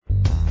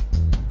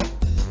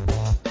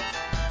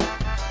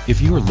If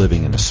you are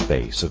living in a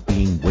space of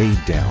being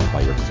weighed down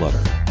by your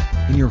clutter,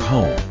 in your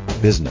home,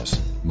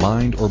 business,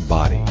 mind, or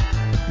body,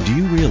 do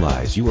you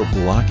realize you are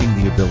blocking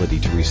the ability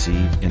to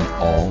receive in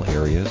all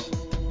areas?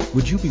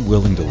 Would you be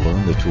willing to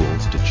learn the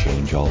tools to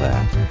change all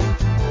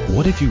that?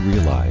 What if you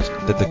realized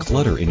that the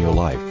clutter in your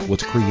life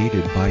was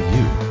created by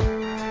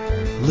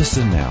you?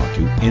 Listen now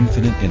to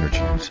Infinite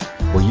Energies,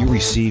 where you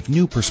receive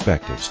new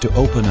perspectives to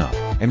open up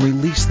and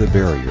release the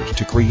barriers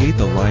to create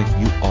the life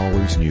you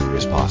always knew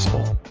is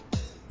possible.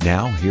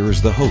 Now, here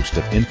is the host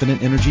of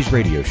Infinite Energies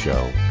radio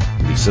show,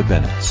 Lisa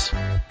Bennett.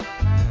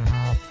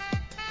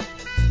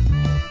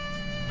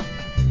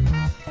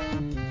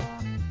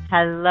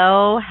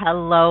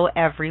 Hello,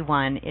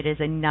 everyone. It is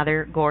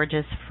another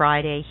gorgeous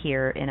Friday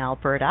here in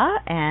Alberta,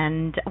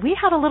 and we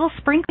had a little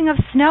sprinkling of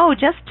snow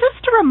just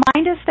to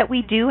remind us that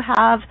we do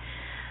have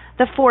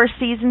the four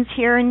seasons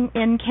here in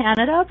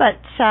Canada, but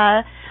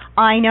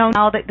I know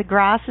now that the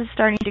grass is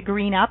starting to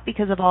green up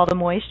because of all the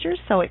moisture,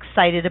 so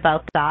excited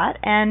about that.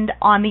 And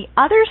on the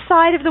other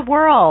side of the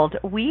world,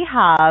 we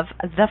have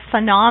the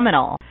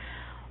phenomenal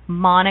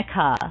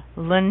Monica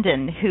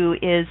Lundin, who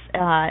is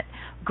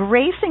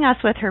gracing us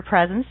with her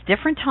presence,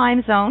 different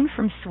time zone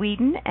from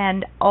Sweden,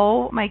 and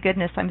oh my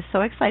goodness, I'm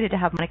so excited to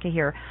have Monica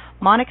here.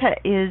 Monica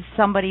is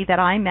somebody that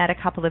I met a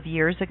couple of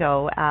years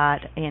ago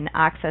at an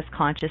Access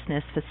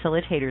Consciousness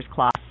Facilitators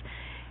class,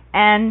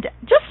 and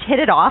just hit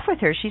it off with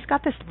her. She's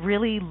got this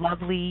really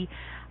lovely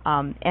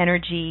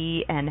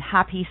energy and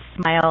happy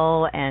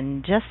smile,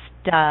 and just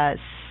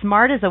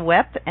smart as a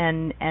whip,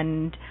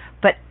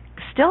 but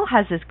still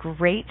has this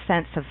great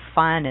sense of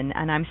fun,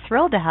 and I'm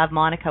thrilled to have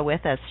Monica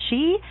with us.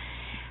 She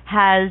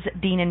has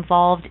been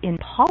involved in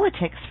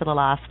politics for the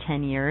last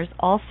 10 years,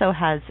 also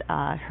has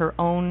her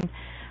own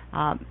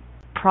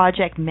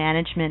project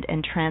management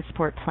and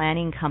transport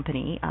planning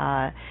company,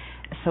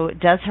 so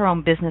does her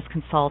own business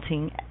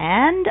consulting,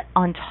 and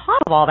on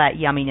top of all that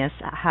yumminess,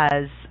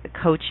 has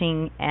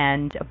coaching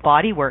and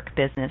bodywork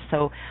business.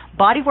 So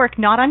bodywork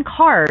not on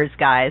cars,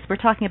 guys. We're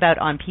talking about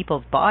on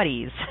people's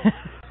bodies.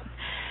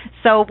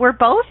 So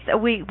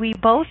we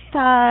both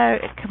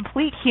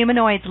complete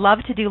humanoids,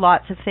 love to do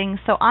lots of things.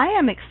 So I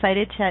am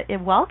excited to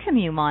welcome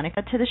you,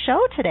 Monica, to the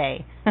show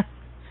today.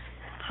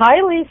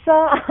 Hi, Lisa.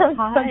 I'm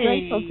Hi. so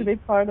grateful to be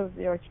part of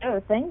your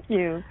show. Thank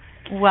you.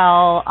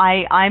 Well,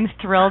 I'm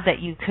thrilled that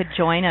you could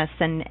join us.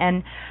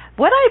 And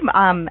what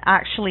I'm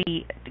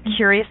actually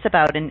curious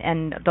about,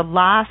 and the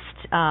last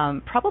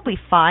probably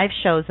 5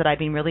 shows that I've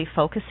been really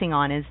focusing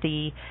on, is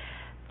the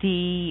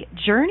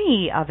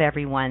journey of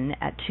everyone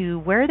to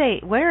where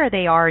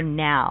they are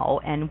now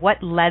and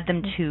what led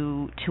them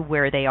to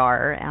where they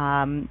are.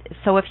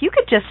 So if you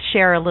could just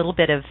share a little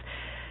bit of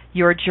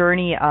your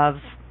journey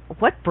of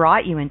what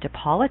brought you into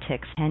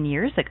politics 10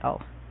 years ago.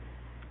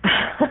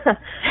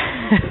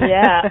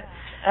 Yeah,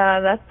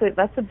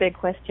 that's a big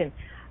question.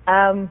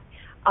 I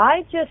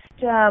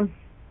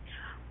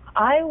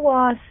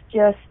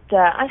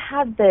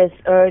had this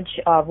urge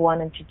of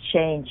wanting to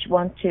change,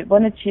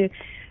 wanted to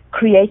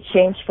create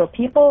change for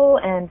people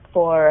and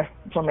for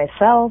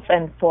myself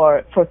and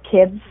for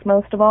kids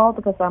most of all,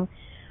 because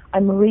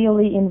I'm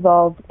really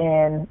involved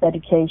in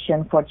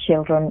education for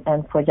children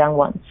and for young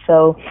ones.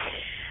 So,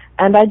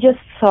 and I just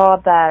saw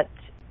that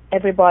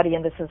everybody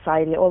in the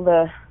society, all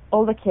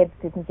the kids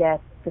didn't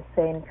get the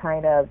same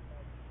kind of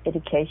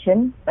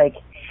education. Like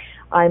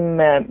I'm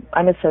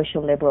a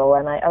social liberal,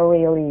 and I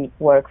really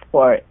work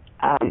for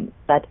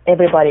that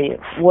everybody,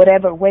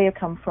 whatever where you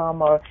come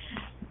from, or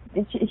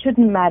it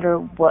shouldn't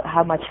matter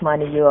how much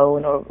money you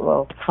own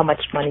or how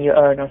much money you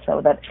earn or so,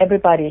 that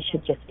everybody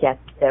should just get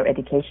their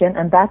education.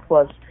 And that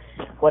was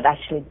what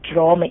actually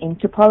drew me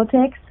into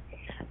politics.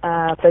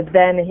 But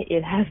then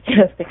it has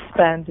just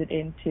expanded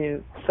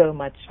into so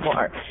much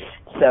more.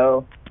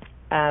 So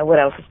what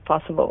else is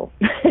possible?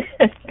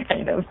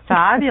 Kind of.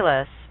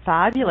 Fabulous.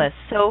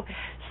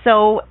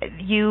 So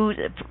you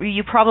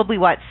probably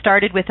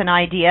started with an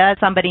idea,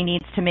 somebody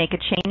needs to make a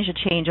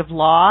change of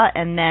law,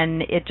 and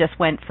then it just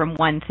went from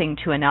one thing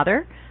to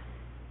another?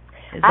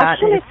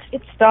 Actually,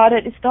 it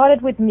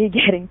started with me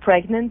getting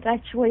pregnant,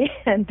 actually,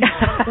 and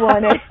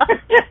wanted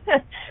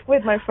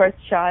with my first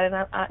child,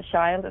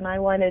 and I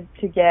wanted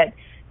to get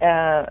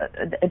a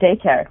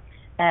daycare,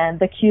 and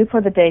the queue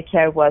for the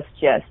daycare was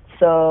just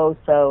so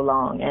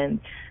long, and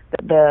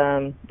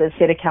the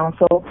city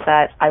council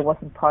that I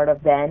wasn't part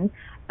of then,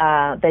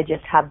 they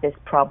just had this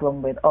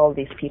problem with all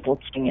these people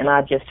queuing, and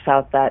I just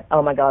felt that,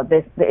 oh my God,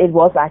 it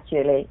was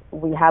actually,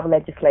 we have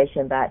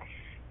legislation that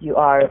you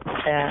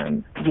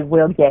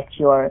will get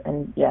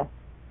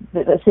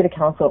the city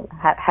council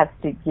has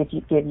to give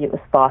you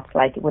a spot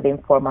like within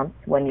 4 months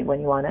when you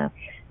want a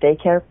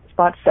daycare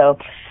spot. So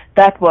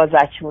that was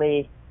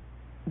actually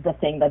the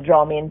thing that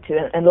drew me into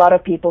it. And a lot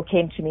of people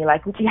came to me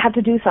like, we have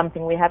to do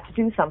something.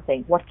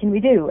 What can we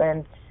do?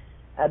 And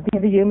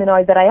being the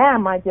humanoid that I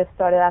am, I just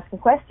started asking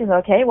questions.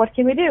 Okay, what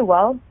can we do?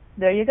 Well,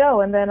 there you go.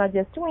 And then I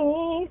just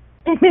into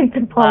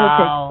politics.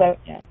 Wow. So,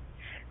 yeah.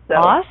 So,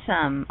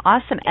 awesome. Yeah.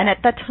 And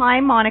at the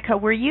time, Monica,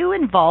 were you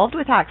involved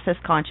with Access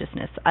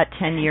Consciousness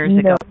 10 years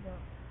ago?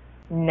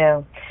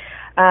 No.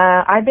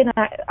 I've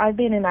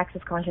been in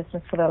Access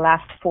Consciousness for the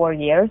last 4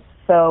 years,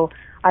 so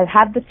I've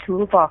had the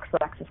toolbox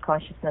of Access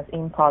Consciousness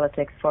in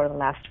politics for the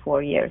last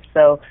 4 years.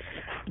 So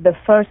the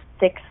first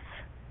six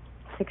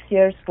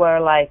years were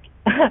like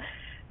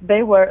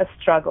they were a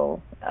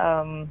struggle,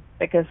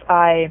 because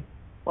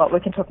we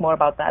can talk more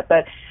about that,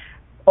 but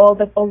all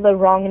the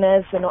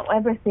wrongness and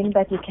everything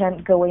that you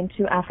can go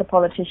into as a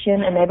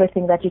politician, and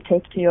everything that you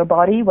take to your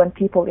body when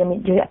people, I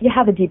mean, you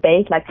have a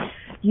debate like,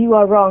 you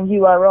are wrong,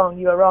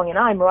 and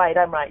I'm right,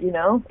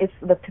 it's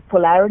the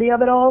polarity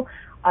of it all.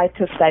 I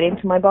took that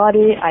into my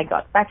body. I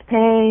got back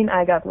pain.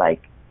 I got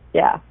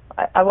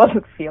I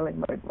wasn't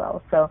feeling very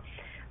well. So,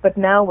 but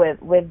now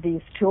with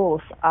these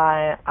tools,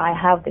 I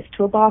have this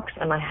toolbox,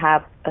 and I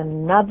have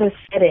another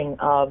setting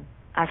of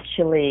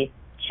actually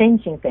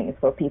changing things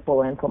for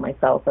people and for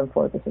myself and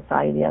for the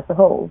society as a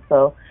whole.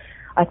 So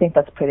I think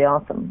that's pretty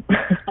awesome.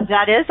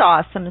 That is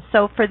awesome.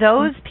 So for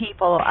those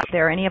people out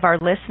there, any of our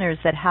listeners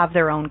that have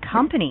their own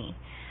company,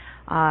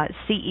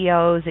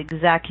 CEOs,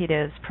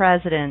 executives,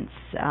 presidents,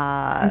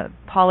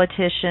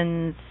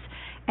 politicians,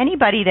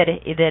 anybody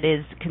that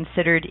is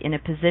considered in a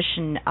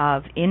position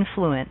of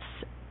influence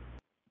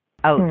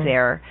out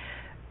there,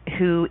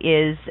 who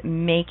is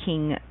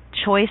making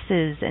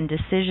choices and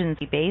decisions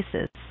on a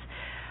basis,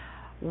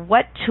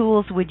 what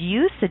tools would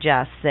you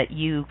suggest that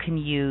you can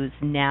use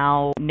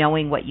now,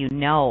 knowing what you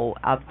know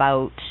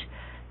about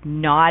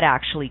not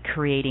actually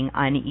creating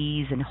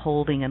unease and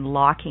holding and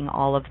locking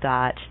all of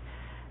that,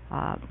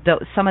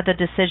 some of the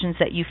decisions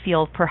that you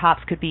feel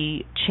perhaps could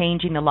be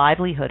changing the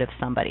livelihood of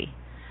somebody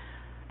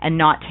and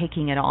not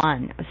taking it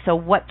on? So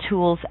what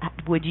tools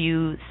would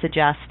you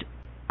suggest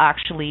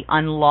actually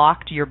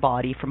unlocked your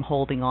body from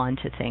holding on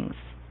to things?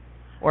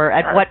 Or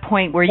at what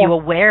point were you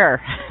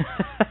aware?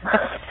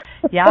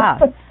 Yeah.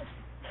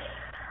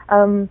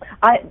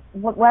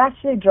 What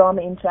actually drew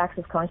me into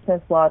Access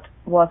Consciousness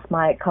was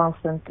my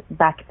constant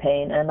back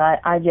pain, and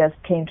I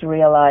just came to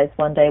realize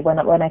one day when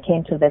I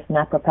came to this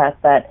naturopath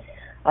that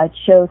I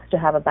chose to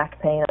have a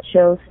back pain. I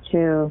chose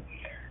to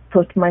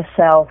put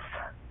myself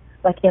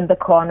like in the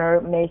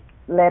corner,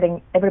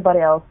 letting everybody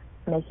else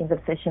making the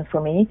decision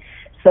for me.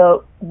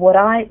 So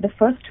the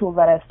first tool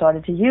that I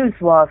started to use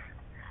was,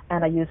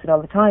 and I use it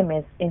all the time,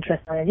 is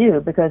interest point of view,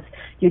 because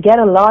you get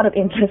a lot of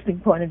interesting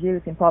point of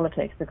views in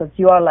politics because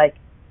you are like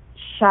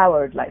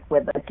showered like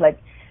with it. Like,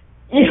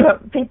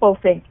 people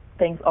think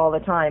things all the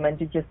time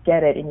and you just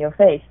get it in your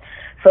face.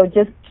 So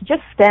just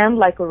stand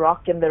like a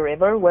rock in the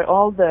river where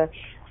all the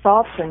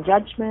thoughts and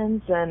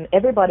judgments and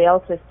everybody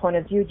else's point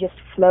of view just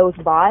flows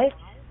by.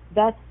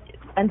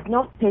 And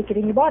not take it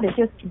in your body.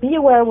 Just be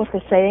aware of what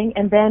they're saying,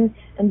 and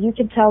you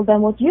can tell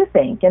them what you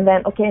think, and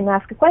then and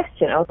ask a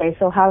question. Okay,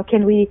 so how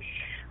can we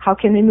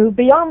move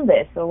beyond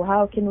this? Or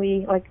how can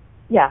we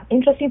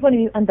interesting point of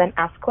view, and then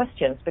ask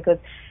questions, because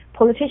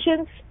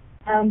politicians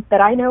that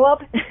I know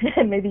of,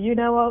 and maybe you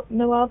know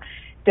of,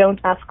 don't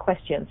ask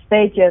questions.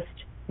 They just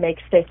make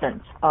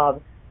statements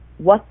of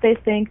what they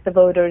think the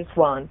voters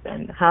want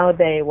and how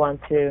they want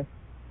to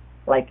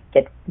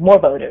get more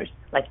voters.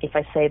 Like, if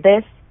I say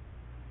this,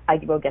 I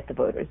will get the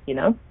voters, you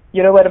know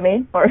what I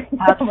mean? Or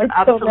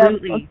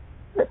absolutely.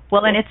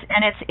 Well, and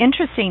it's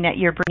interesting that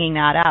you're bringing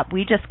that up.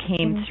 We just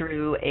came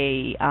through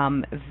a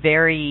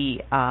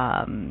very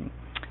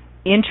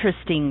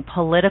interesting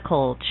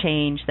political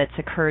change that's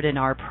occurred in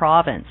our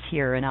province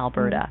here in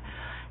Alberta,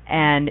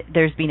 and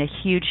there's been a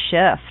huge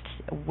shift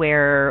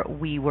where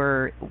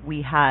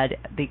we had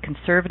the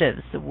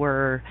Conservatives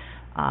were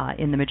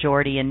in the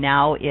majority, and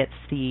now it's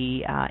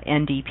the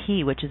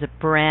NDP, which is a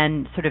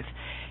brand sort of.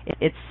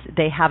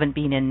 They haven't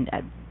been in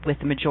with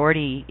the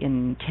majority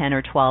in 10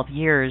 or 12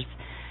 years,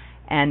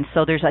 and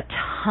so there's a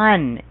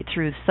ton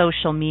through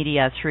social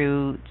media,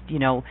 through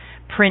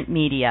print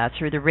media,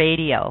 through the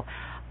radio,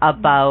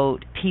 about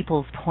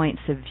people's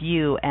points of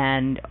view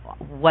and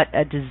what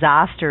a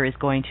disaster is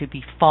going to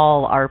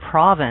befall our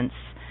province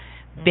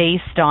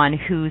based on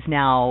who's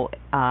now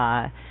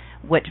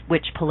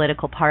which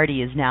political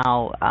party is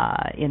now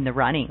in the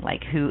running,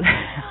 like who.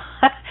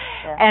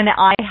 And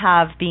I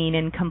have been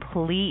in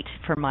complete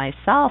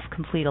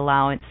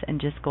allowance and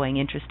just going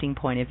interesting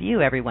point of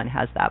view. Everyone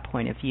has that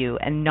point of view,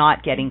 and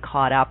not getting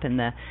caught up in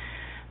the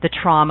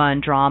trauma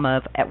and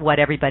drama of what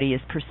everybody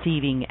is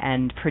perceiving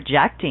and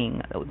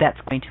projecting that's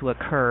going to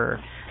occur,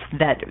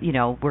 that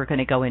we're going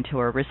to go into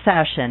a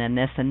recession and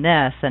this, and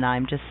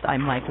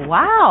I'm like,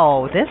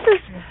 wow, this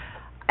is.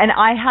 And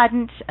I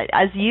hadn't,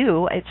 as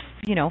it's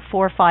 4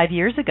 or 5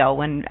 years ago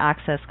when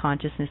Access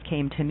Consciousness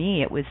came to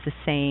me, it was the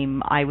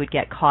same. I would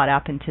get caught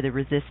up into the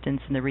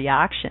resistance and the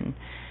reaction,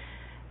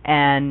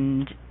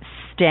 and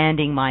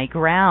standing my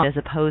ground,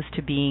 as opposed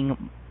to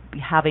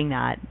having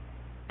that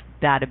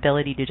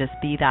ability to just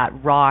be that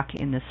rock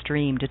in the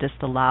stream, to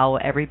just allow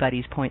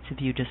everybody's points of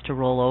view just to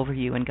roll over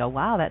you and go,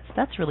 wow,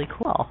 that's really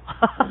cool.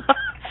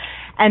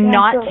 And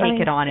take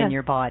it on in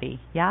your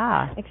body.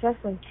 Yeah.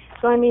 Exactly.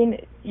 So,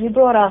 you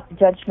brought up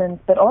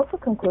judgments, but also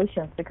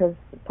conclusions, because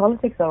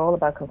politics are all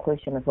about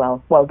conclusion as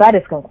well. Well, that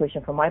is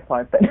conclusion from my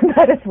part, but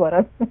that is what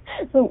I'm...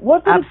 So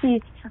what would it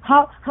be...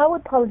 how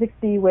would politics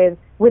be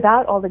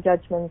without all the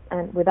judgments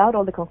and without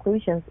all the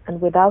conclusions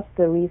and without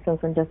the reasons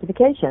and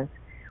justifications?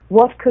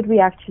 What could we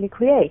actually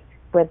create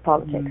with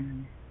politics?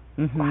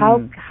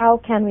 Mm-hmm. How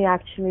can we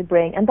actually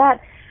bring, and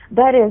that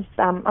is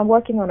I'm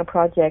working on a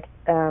project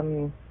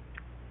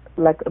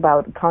like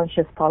about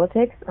conscious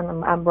politics,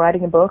 and I'm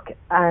writing a book,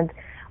 and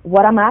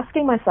what I'm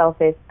asking myself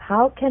is,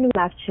 how can we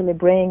actually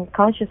bring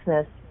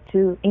consciousness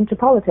into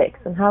politics,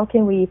 and how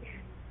can we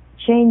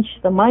change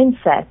the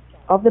mindset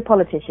of the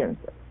politicians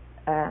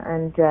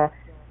and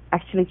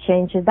actually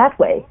change it that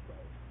way?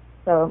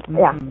 So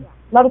yeah,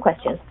 a lot of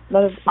questions.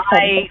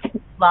 I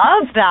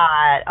love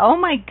that. Oh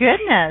my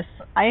goodness,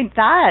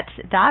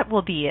 that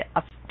will be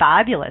a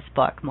fabulous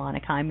book,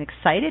 Monica. I'm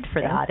excited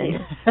for that.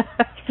 Thank you.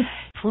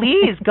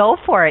 Please go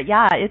for it.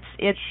 Yeah,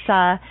 it's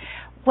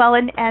well,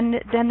 and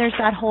then there's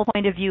that whole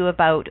point of view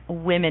about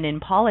women in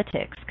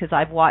politics, because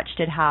I've watched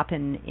it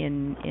happen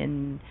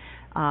in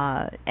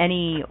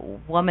any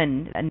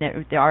woman, and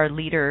our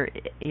leader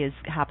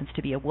happens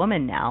to be a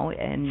woman now,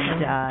 and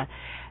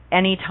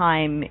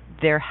anytime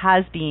there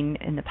has been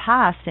in the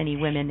past any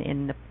women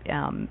in the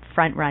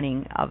front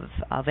running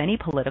of any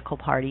political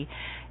party,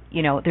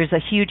 you know, there's a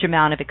huge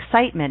amount of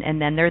excitement,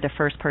 and then they're the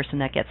first person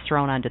that gets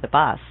thrown under the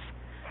bus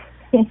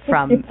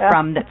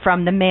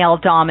from the male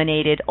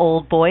dominated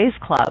old boys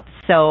club.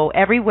 So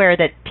everywhere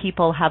that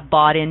people have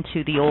bought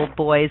into the old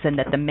boys and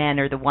that the men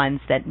are the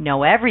ones that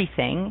know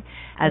everything,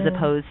 as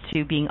opposed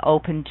to being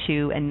open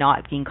to and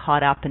not being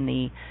caught up in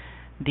the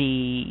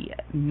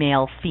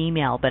male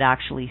female, but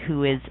actually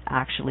who is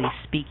actually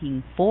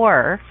speaking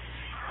for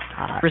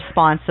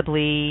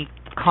responsibly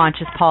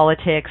conscious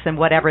politics and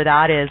whatever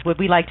that is. Would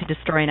we like to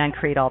destroy and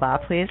uncreate all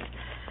that, please?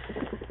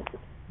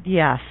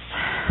 Yes.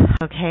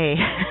 Okay.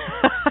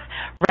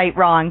 Right,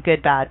 wrong,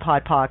 good, bad,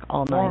 pod, poc,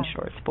 all nine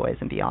shorts, boys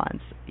and beyonds.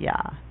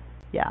 Yeah.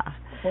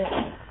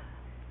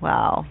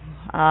 Wow.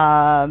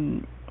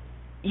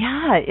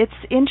 Yeah, it's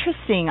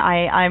interesting.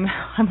 I'm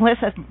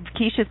listening.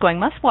 Keisha's going,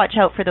 must watch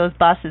out for those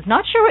buses.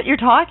 Not sure what you're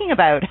talking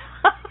about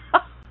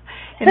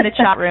in the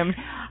chat room.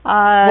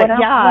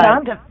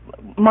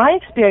 My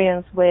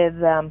experience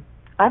with,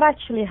 I've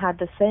actually had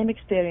the same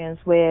experience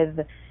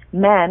with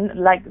men,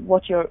 like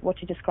what you're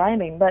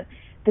describing, but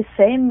the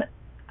same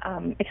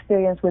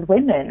experience with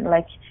women,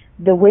 like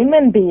the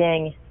women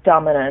being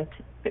dominant,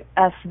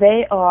 as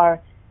they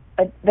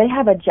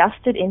have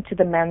adjusted into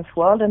the men's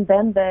world, and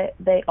then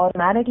they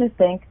automatically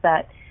think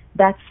that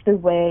that's the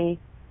way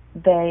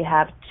they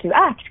have to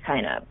act,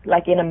 kind of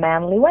like in a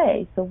manly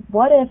way. So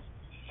what if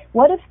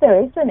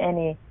there isn't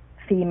any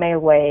female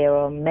way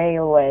or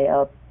male way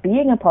of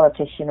being a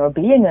politician or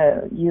being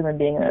a human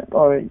being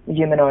or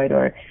humanoid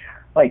or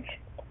like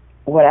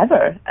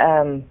whatever?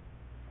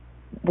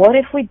 What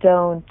if we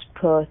don't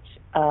put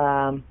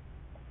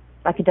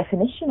like a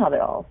definition of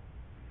it all?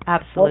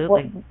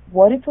 Absolutely.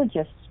 What if we're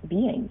just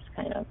beings,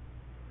 kind of?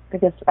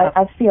 Because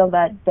I feel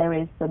that there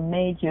is a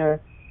major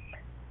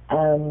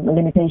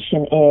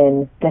limitation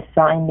in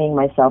defining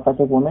myself as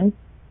a woman,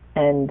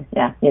 and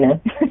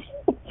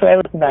so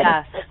everything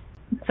that is.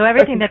 So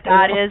everything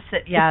that is,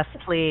 yes,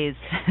 please.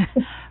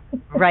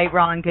 Right,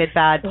 wrong, good,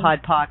 bad,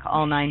 pod, poc,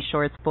 all nine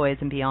shorts, boys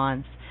and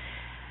beyonds.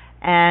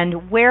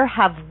 And where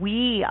have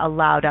we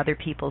allowed other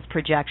people's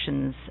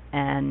projections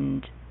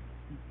and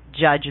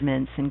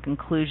judgments and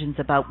conclusions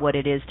about what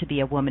it is to be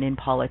a woman in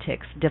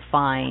politics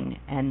define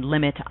and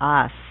limit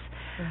us?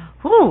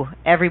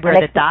 Everywhere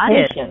that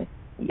is. Yeah.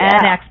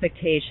 And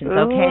expectations.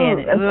 Okay.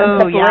 And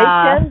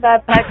separation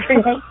that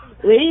creates.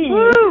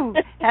 Woo!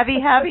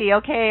 Heavy.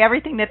 Okay,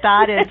 everything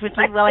that is. Would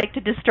you like to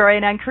destroy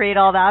and uncreate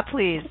all that,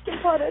 please?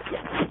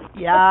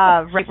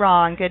 Yeah, right,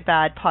 wrong, good,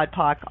 bad, pod,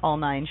 poc, all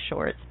nine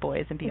shorts,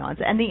 boys and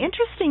beyonds. And the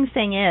interesting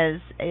thing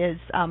is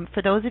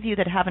for those of you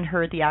that haven't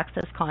heard the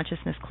Access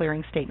Consciousness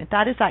Clearing Statement,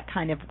 that is that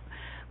kind of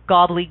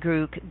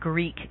gobbledygook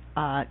Greek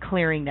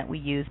clearing that we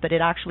use, but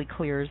it actually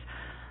clears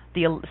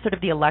the sort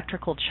of the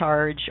electrical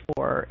charge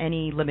or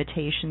any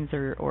limitations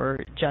or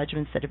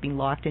judgments that have been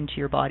locked into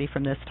your body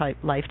from this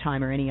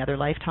lifetime or any other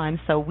lifetime.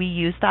 So we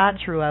use that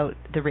throughout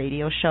the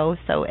radio show.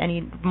 So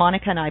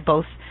Monica and I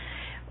both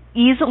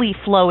easily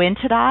flow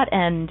into that,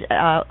 and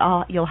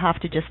you'll have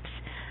to just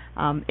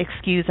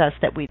excuse us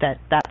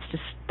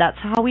that's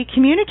how we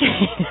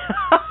communicate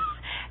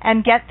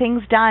and get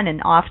things done.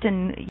 And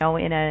often,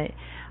 in a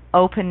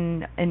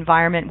open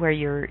environment where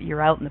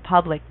you're out in the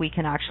public, we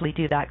can actually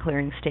do that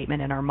clearing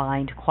statement in our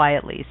mind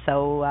quietly.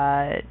 So,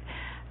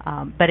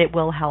 but it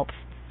will help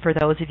for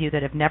those of you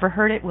that have never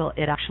heard it.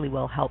 It actually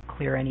will help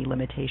clear any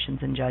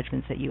limitations and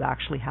judgments that you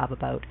actually have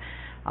about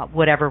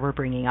whatever we're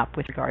bringing up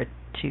with regard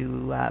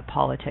to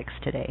politics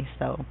today.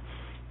 So,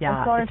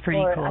 yeah, it's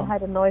pretty cool. I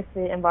had a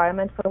noisy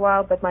environment for a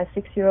while, but my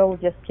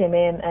 6-year-old just came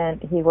in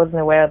and he wasn't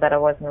aware that I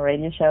was on a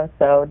radio show.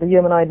 So the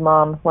humanoid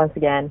mom, once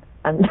again.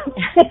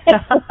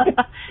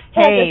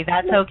 Hey,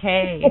 that's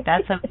okay.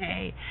 That's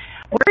okay.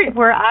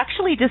 We're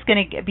actually just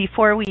going to,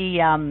 before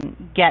we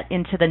get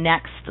into the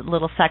next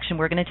little section,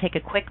 we're going to take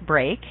a quick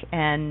break,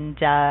 and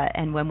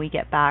when we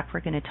get back, we're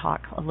going to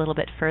talk a little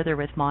bit further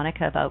with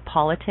Monica about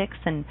politics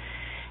and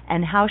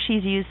and how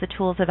she's used the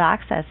tools of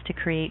Access to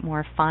create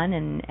more fun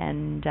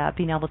and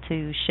being able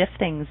to shift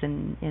things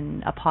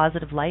in a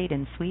positive light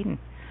in Sweden.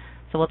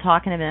 So we'll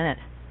talk in a minute.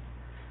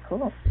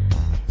 Cool.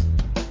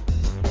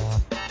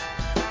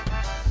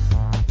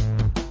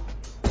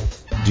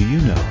 Do you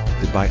know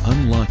that by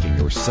unlocking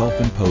your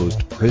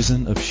self-imposed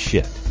prison of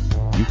shit,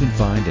 you can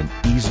find an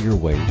easier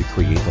way to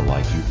create the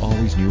life you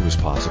always knew was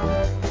possible?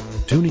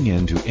 Tuning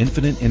in to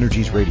Infinite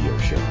Energies radio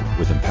show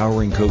with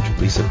empowering coach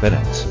Lisa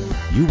Bennett,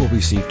 you will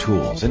receive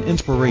tools and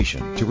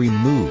inspiration to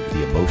remove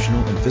the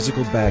emotional and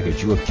physical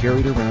baggage you have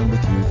carried around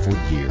with you for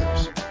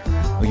years.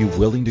 Are you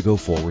willing to go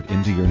forward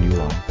into your new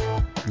life?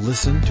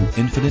 Listen to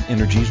Infinite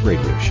Energies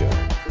radio show,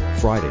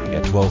 Friday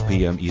at 12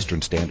 p.m.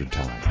 Eastern Standard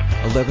Time,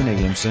 11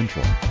 a.m.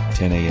 Central,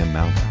 10 a.m.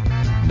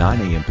 Mountain,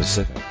 9 a.m.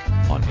 Pacific,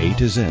 on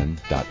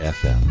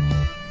A2Zen.fm.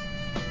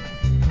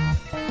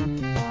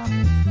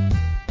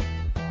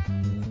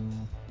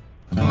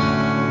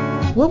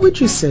 What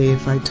would you say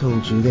if I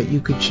told you that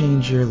you could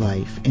change your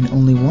life in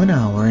only 1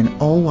 hour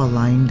and all while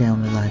lying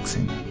down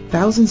relaxing?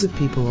 Thousands of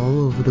people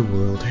all over the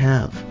world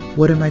have.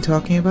 What am I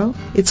talking about?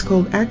 It's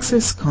called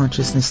Access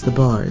Consciousness, the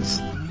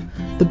bars.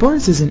 The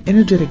bars is an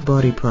energetic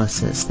body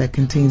process that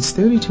contains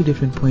 32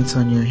 different points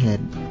on your head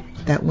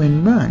that,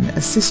 when run,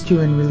 assist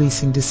you in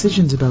releasing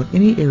decisions about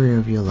any area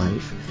of your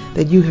life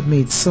that you have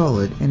made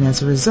solid and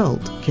as a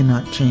result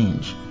cannot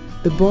change.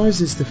 The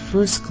bars is the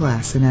first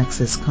class in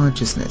Access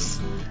Consciousness,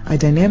 a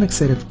dynamic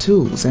set of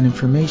tools and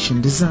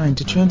information designed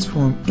to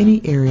transform any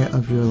area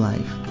of your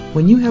life.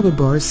 When you have a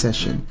bars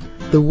session,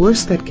 the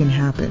worst that can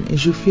happen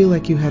is you feel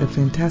like you had a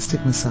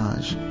fantastic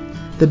massage.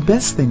 The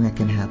best thing that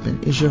can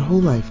happen is your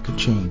whole life could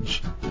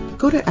change.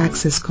 Go to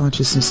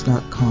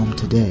accessconsciousness.com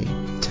today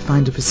to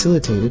find a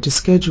facilitator to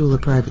schedule a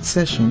private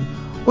session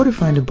or to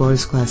find a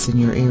bars class in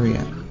your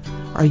area.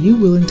 Are you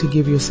willing to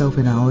give yourself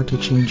an hour to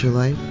change your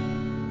life?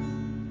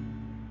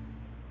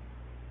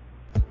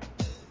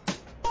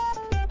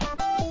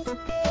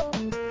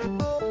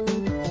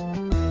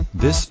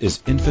 This is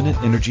Infinite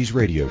Energies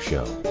radio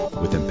show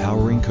with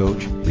empowering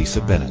coach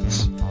Lisa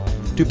Bennett.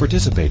 To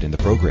participate in the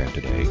program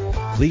today,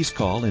 please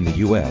call in the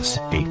U.S.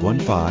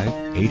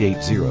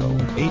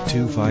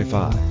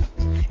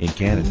 815-880-8255. In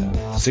Canada,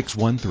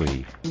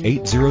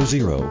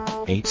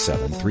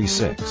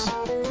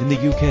 613-800-8736. In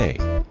the UK,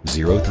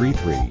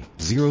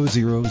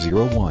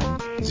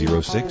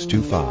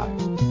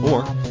 033-0001-0625.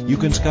 Or you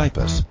can Skype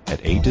us at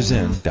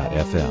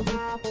A2Zen.fm.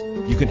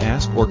 You can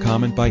ask or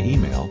comment by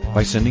email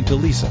by sending to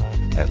Lisa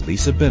at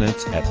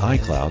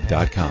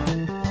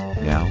lisabennett@icloud.com.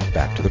 Now,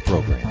 back to the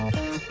program.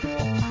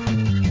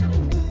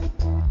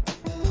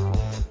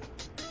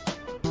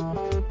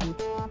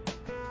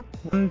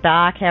 Welcome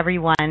back,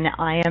 everyone.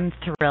 I am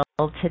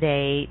thrilled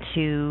today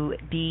to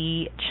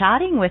be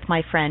chatting with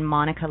my friend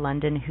Monica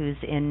London, who's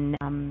in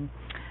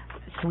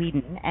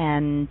Sweden,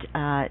 and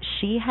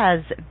she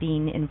has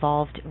been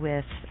involved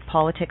with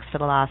politics for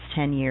the last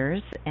 10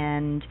 years,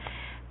 and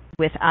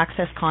with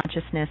Access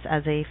Consciousness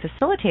as a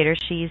facilitator,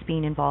 she's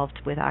been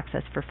involved with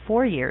Access for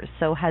 4 years,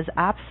 so has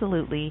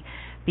absolutely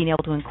been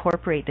able to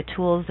incorporate the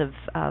tools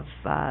of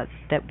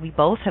that we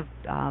both have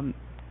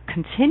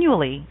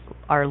continually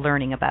are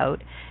learning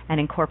about and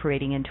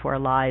incorporating into our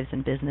lives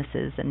and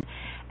businesses.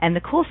 And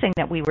the cool thing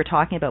that we were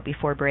talking about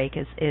before break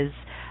is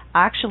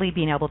actually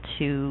being able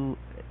to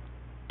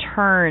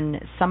turn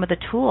some of the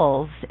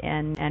tools,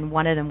 and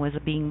one of them was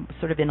being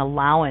sort of an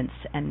allowance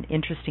and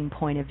interesting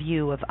point of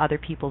view of other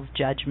people's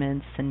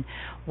judgments and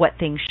what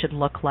things should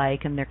look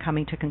like, and they're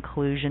coming to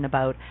conclusion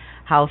about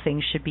how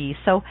things should be.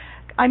 So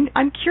I'm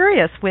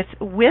curious with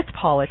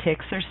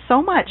politics. There's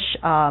so much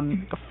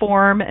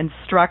form and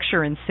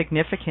structure and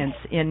significance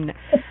in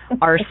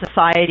our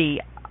society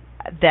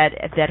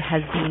that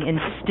has been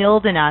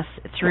instilled in us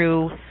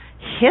through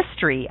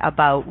history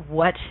about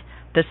what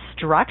the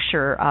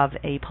structure of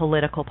a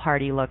political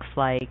party looks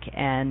like,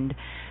 and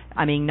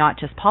I mean not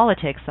just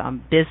politics,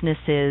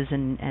 businesses,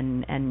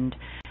 and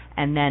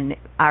then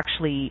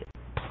actually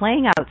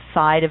playing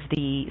outside of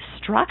the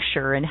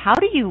structure. And how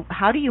do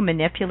you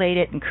manipulate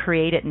it and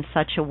create it in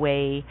such a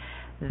way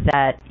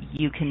that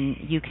you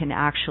can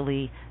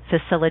actually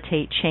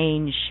facilitate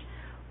change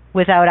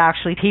without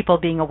actually people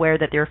being aware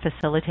that they're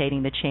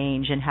facilitating the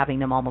change and having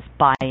them almost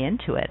buy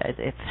into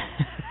it?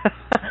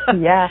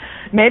 Yeah,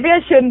 maybe I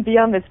shouldn't be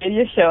on this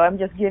video show. I'm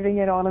just giving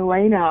it all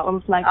away now. I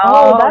was like,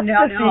 that's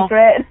the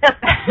secret.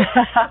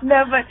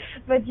 No,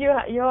 but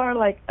you're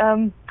like,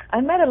 I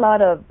met a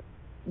lot of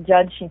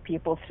judging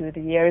people through the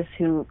years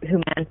who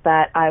meant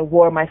that I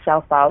wore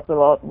myself out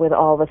with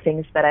all the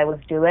things that I was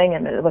doing,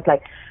 and it was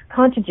like,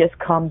 can't you just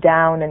calm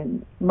down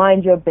and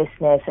mind your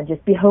business and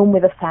just be home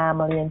with the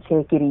family and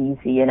take it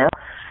easy, you know?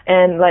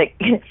 And like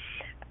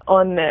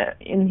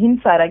in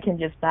hindsight, I can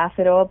just laugh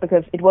it all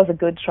because it was a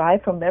good try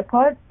from their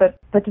part, but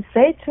to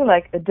say to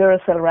like a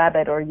Duracell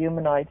rabbit or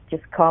humanoid,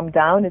 just calm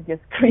down, it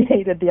just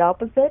created the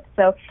opposite.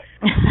 So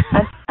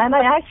And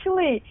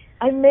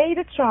I made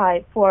a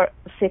try for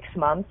 6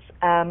 months.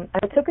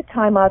 I took a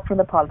time out from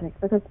the politics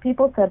because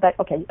people said that,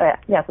 okay, as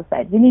I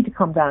said, you need to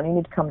calm down.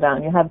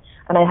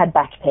 And I had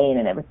back pain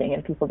and everything,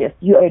 and people just,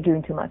 you are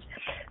doing too much.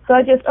 So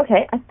I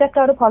stepped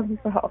out of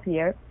politics for half a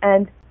year,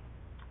 and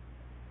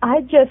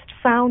I just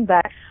found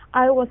that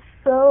I was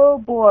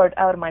so bored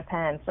out of my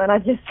pants, and I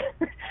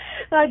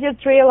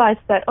just realized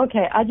that,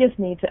 okay, I just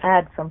need to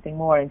add something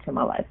more into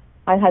my life.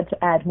 I had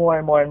to add more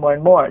and more and more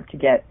and more to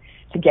get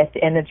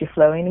the energy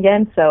flowing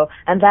again. So,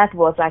 and that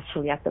was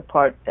actually at the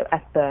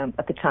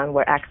time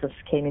where Access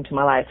came into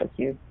my life, as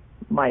you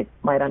might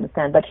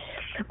understand. But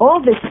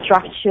all this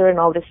structure and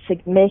all this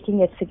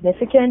making it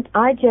significant,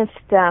 I just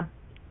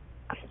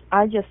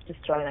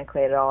destroy and I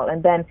create it all,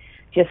 and then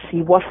just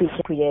see what we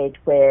can create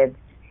with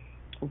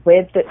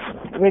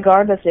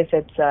regardless if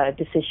it's a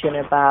decision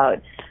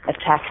about a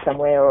tax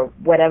somewhere or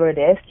whatever it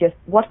is, just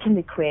what can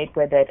we create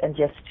with it, and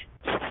just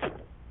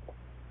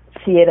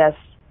see it as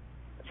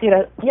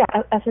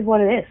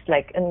what it is,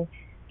 like, and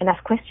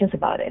ask questions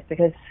about it,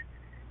 because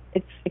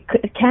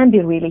it can be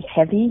really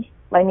heavy.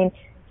 I mean,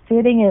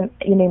 sitting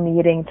in a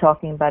meeting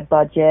talking about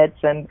budgets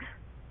and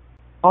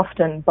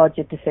often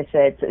budget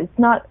deficits, it's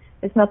not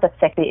that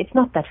sexy, it's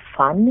not that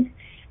fun.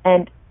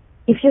 And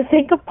if you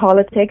think of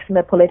politics and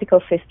the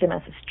political system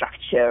as a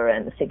structure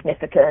and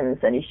significance,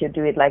 and you should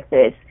do it like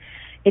this,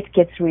 it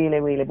gets really,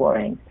 really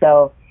boring.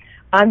 So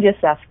I'm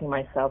just asking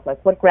myself,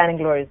 like, what grand and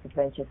glorious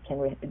adventures can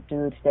we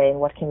do today, and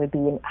what can we be,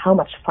 and how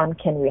much fun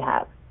can we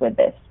have with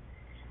this?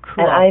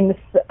 Cool. And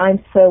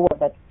I'm so aware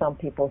that some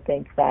people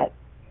think that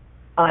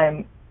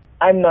I'm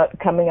not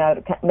coming out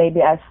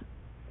maybe as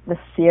the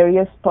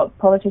serious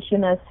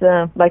politician as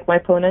like my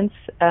opponents,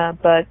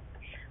 but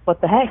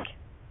what the heck?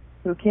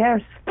 Who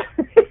cares?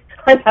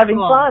 I'm having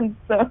fun,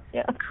 so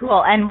yeah.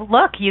 Cool. And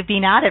look, you've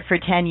been at it for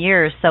 10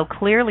 years, so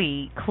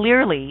clearly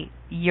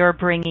you're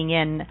bringing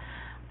in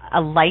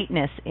a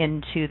lightness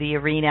into the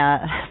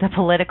arena, the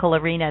political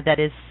arena, that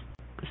is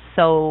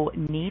so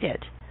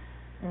needed.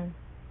 Mm.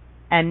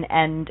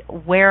 And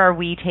where are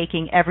we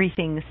taking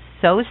everything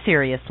so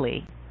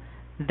seriously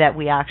that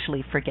we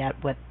actually forget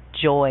what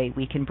joy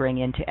we can bring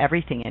into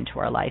everything into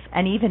our life,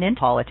 and even in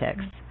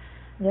politics?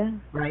 Yeah.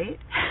 Right?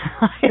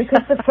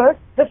 Because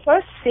the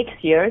first 6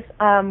 years,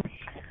 I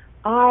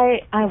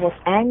was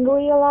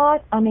angry a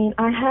lot. I mean,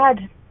 I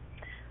had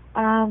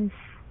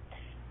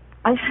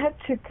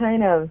to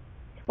kind of,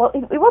 well,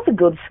 it was a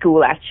good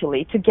school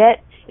actually.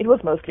 It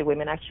was mostly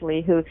women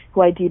actually who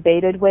I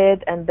debated with,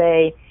 and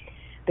they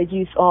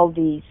use all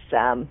these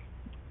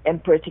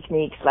emperor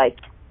techniques like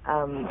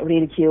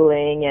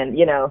ridiculing and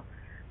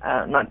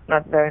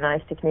not very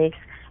nice techniques.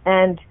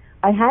 And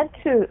I had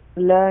to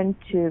learn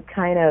to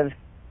kind of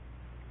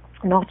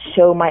not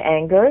show my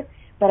anger,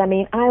 but I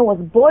mean, I was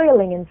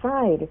boiling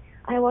inside.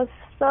 I was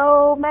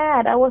so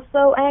mad. I was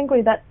so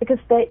angry that because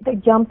they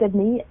jumped at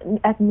me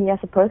as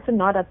a person,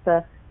 not at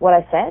what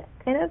I said,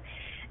 kind of.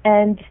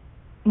 And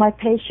my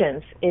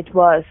patience,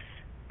 I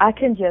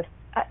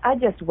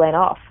just went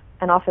off,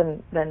 and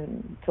often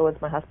then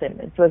towards my husband.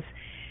 It was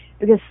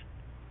because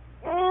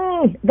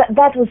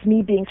that was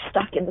me being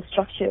stuck in the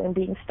structure and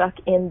being stuck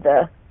in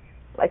the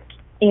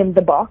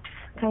box,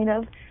 kind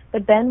of.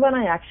 But then when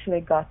I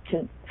actually got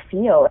to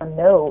feel and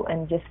know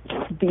and just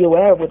be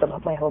aware with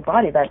my whole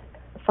body that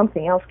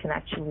something else can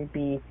actually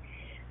be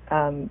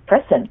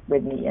present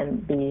with me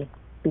and be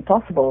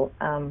possible,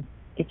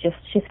 it just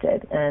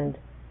shifted, and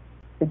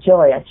the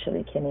joy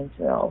actually came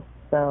into it all.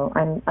 So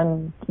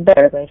I'm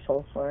very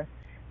grateful for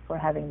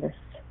having this,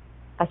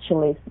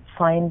 actually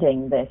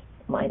finding this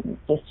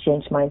just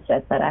changed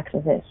mindset that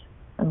Access is.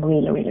 I'm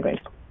really, really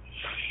grateful.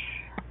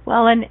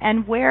 Well,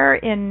 and where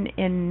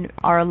in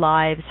our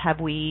lives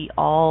have we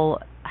all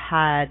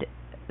had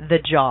the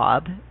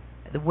job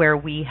where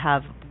we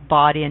have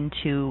bought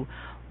into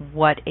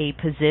what a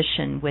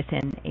position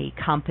within a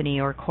company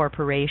or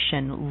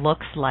corporation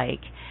looks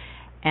like,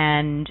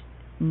 and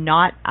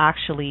not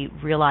actually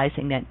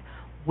realizing that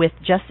with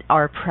just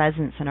our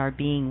presence and our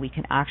being, we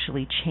can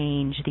actually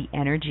change the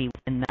energy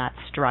in that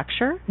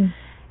structure,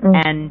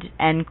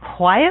 and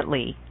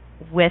quietly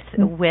with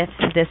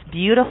this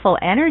beautiful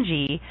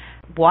energy,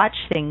 watch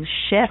things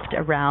shift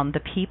around the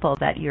people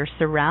that you're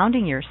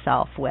surrounding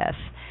yourself with,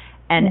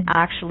 and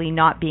actually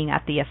not being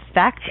at the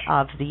effect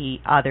of the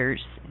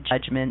others'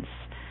 judgments,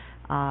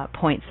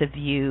 points of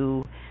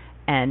view,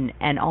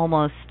 and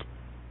almost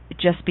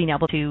just being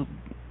able to,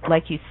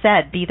 like you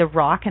said, be the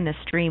rock in the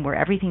stream where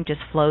everything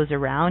just flows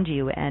around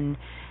you and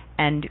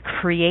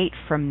create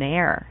from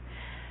there.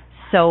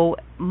 So,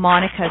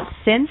 Monica,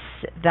 since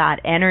that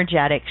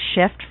energetic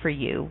shift for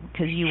you,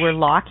 because you were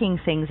locking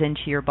things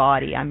into your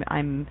body,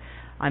 I'm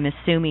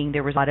assuming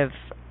there was a lot of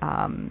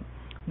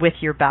with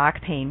your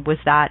back pain. Was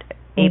that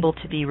able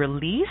to be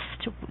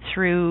released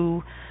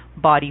through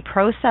body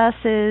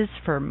processes?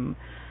 From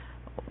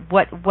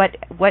what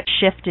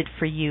shifted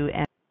for you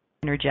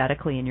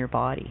energetically in your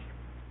body?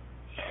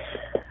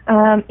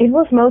 It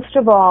was most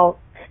of all,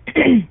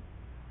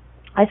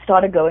 I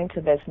started going to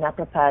this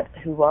naprapat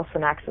who was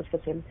an Access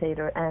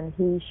facilitator, and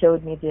he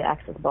showed me the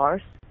Access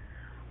bars.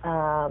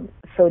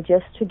 So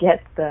just to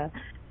get the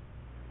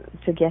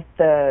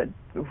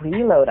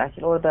reload,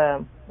 actually, or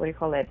the, what do you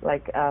call it,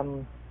 like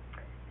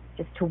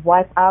just to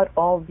wipe out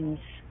all these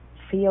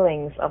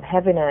feelings of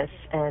heaviness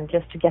and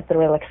just to get the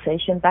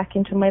relaxation back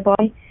into my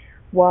body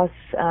was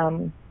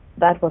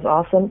that was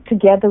awesome,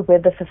 together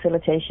with the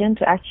facilitation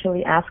to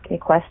actually ask me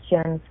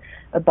questions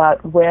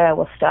about where I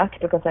was stuck,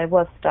 because I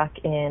was stuck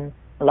in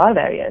a lot of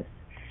areas,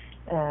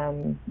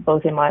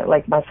 both in my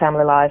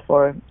family life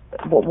or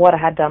what I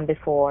had done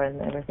before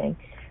and everything.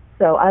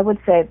 So I would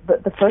say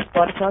the first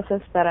body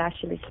process that I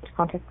actually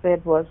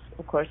contacted was,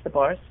 of course, the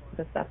bars,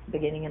 because that's the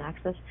beginning and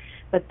access.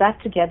 But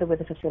that together with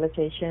the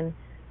facilitation,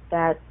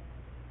 that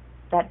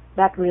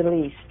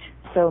released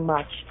so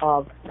much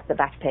of the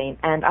back pain.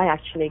 And I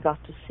actually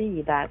got to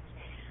see that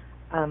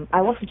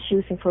I wasn't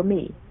choosing for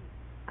me.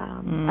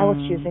 I was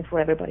choosing for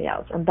everybody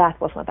else, and that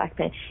was my back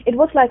pain. It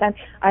was like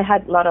I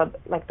had a lot of,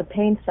 like, the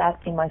pain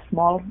sat in the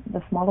small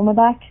of my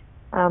back,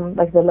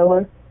 like the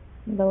lower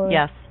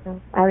yes.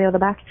 Area of the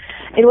back.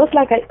 It was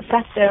like I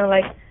sat there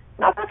like,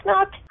 knock, knock,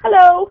 knock,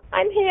 hello,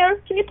 I'm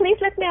here, can you please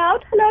let me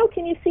out? Hello,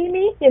 can you see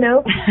me?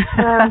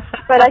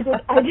 But I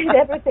did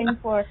everything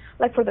for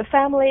the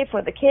family,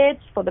 for the kids,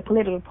 for the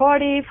political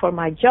party, for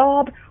my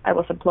job. I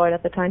was employed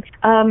at the time.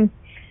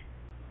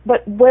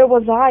 But where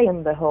was I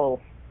in the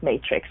whole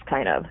matrix,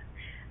 kind of?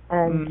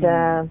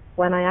 And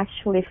when I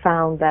actually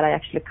found that I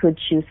actually could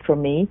choose for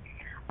me,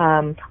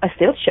 I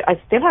still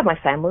have my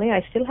family.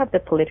 I still have the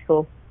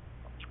political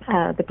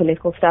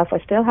stuff. I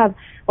still have,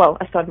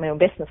 I started my own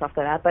business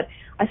after that, but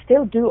I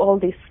still do all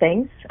these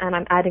things, and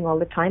I'm adding all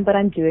the time, but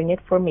I'm doing it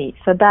for me.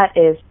 So that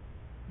is,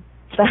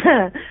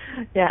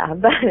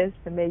 that is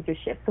the major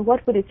shift. So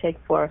what would it take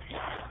for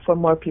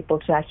more people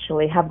to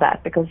actually have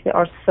that? Because there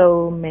are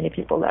so many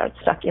people that are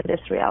stuck in this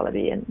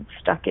reality and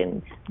stuck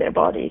in their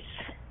bodies.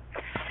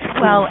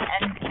 Well,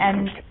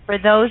 and for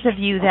those of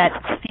you that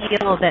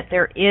feel that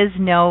there is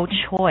no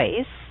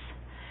choice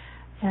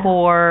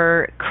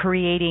for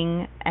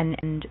creating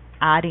and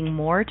adding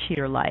more to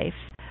your life,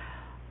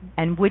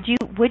 and would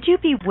you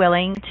be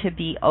willing to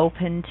be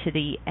open to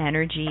the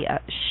energy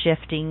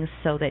shifting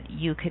so that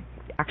you could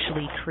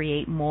actually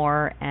create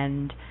more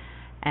and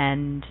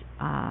I'm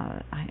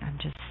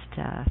just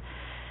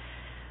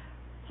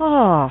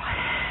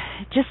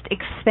just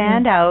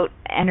expand out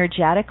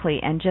energetically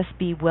and just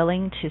be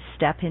willing to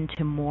step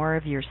into more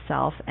of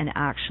yourself and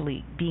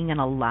actually being an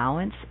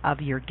allowance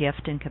of your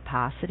gift and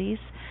capacities.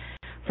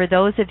 For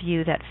those of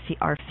you that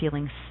are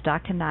feeling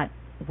stuck in that,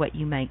 what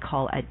you might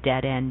call a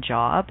dead-end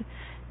job,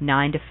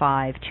 9 to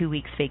 5, 2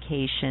 weeks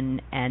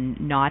vacation, and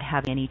not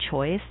having any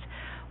choice,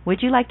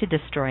 would you like to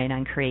destroy and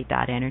uncreate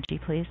that energy,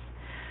 please?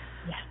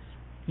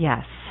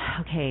 Yes.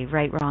 Okay,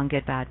 right, wrong,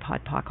 good, bad,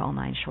 POD, POC, all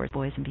 9 shorts,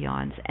 boys and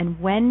beyonds. And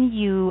when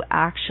you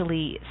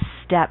actually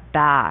step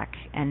back,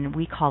 and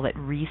we call it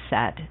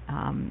reset,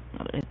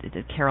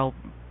 Carol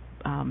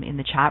in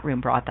the chat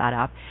room brought that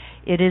up,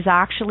 it is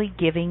actually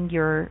giving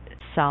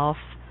yourself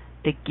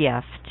the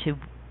gift to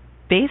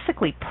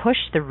basically push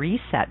the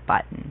reset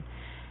button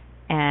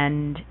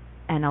and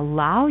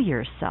allow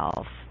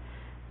yourself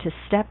to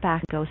step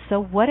back and go,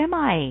 so what am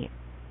I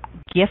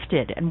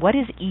gifted and what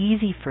is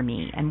easy for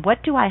me and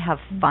what do I have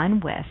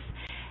fun with?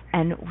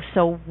 And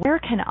so where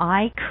can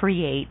I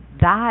create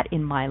that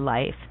in my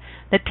life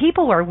that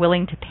people are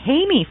willing to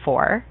pay me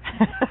for?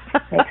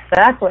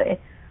 Exactly.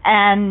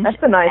 And that's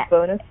a nice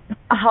bonus.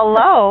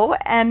 Hello,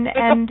 and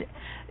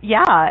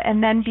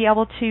and then be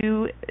able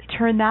to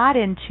turn that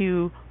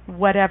into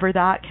whatever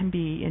that can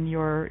be in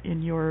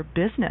your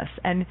business.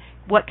 And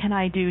what can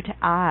I do to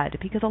add?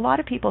 Because a lot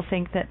of people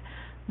think that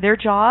their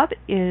job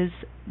is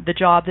the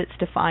job that's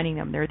defining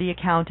them. They're the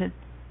accountant,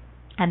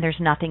 and there's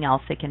nothing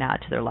else they can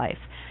add to their life.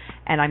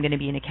 And I'm going to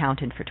be an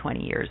accountant for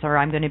 20 years, or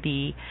I'm going to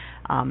be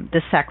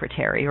the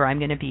secretary, or I'm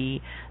going to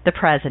be the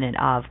president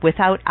of,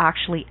 without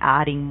actually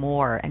adding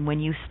more. And when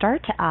you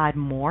start to add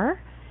more,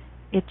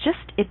 it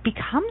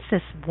becomes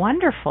this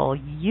wonderful,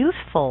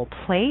 youthful,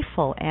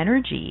 playful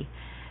energy.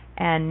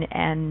 And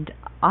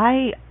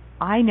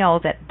I know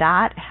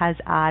that has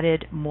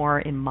added more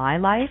in my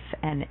life,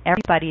 and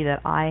everybody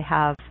that I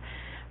have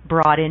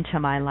brought into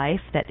my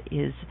life that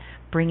is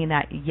bringing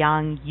that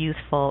young,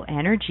 youthful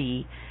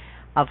energy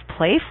of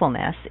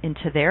playfulness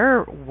into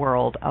their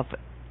world of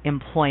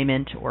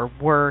employment or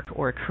work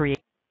or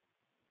creativity.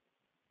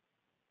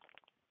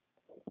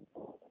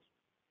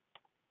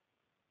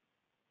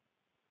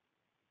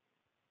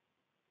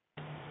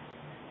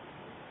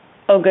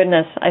 Oh,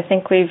 goodness. I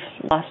think we've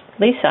lost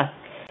Lisa.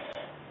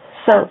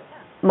 So,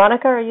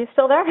 Monica, are you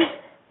still there?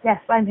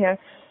 Yes, I'm here.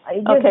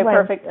 Okay,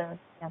 perfect.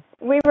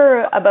 We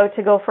were about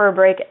to go for a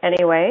break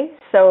anyway,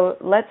 so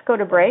let's go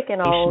to break,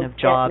 and I'll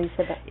get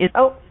Lisa back.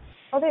 Oh,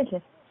 thank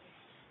you.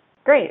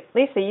 Great.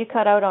 Lisa, you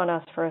cut out on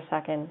us for a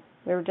second.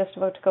 We were just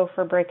about to go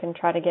for a break and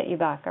try to get you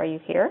back. Are you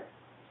here?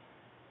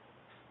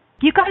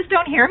 You guys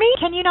don't hear me?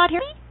 Can you not hear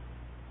me?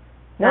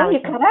 No, you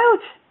cut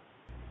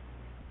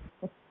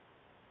out.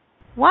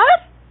 What?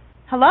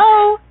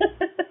 Hello?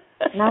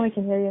 Now we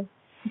can hear you.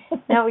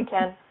 Now we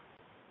can.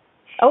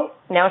 Oh,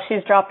 now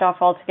she's dropped off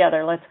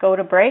altogether. Let's go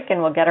to break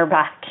and we'll get her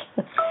back.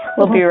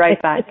 We'll be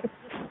right back.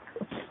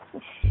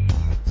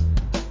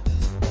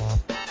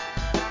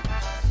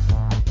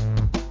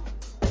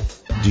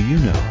 Do you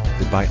know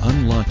that by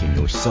unlocking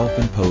your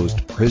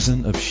self-imposed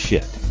prison of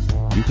shit,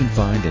 you can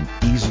find an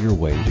easier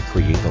way to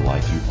create the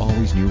life you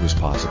always knew was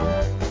possible?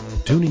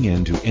 Tuning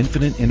in to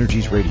Infinite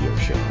Energies radio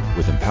show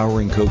with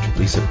empowering coach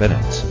Lisa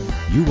Bennett,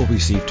 you will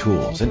receive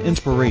tools and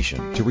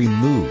inspiration to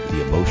remove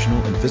the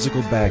emotional and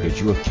physical baggage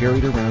you have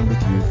carried around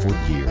with you for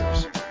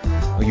years.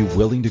 Are you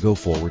willing to go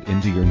forward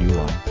into your new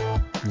life?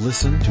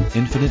 Listen to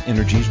Infinite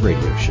Energies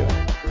radio show,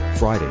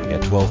 Friday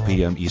at 12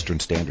 p.m. Eastern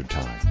Standard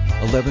Time,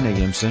 11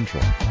 a.m.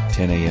 Central,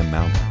 10 a.m.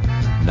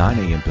 Mountain, 9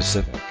 a.m.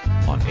 Pacific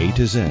on A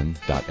to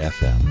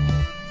Zen.fm.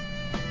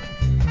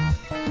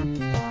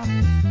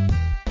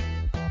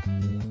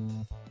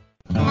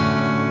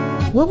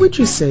 What would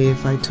you say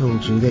if I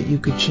told you that you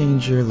could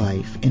change your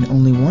life in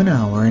only 1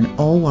 hour and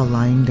all while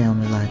lying down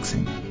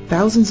relaxing?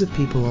 Thousands of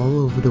people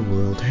all over the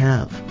world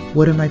have.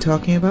 What am I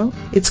talking about?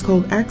 It's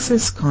called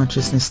Access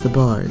Consciousness, the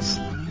bars.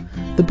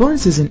 The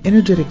bars is an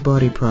energetic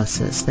body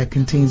process that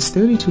contains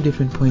 32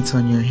 different points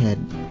on your head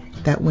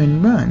that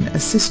when run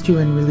assist you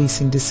in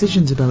releasing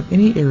decisions about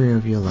any area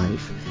of your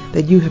life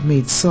that you have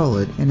made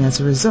solid and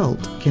as a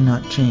result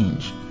cannot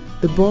change.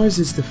 The bars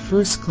is the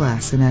first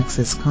class in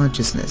Access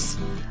Consciousness,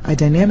 a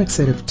dynamic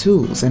set of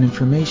tools and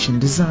information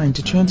designed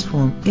to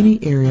transform any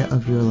area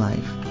of your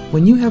life.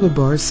 When you have a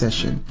bars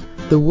session,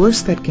 the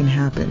worst that can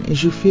happen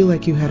is you feel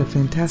like you had a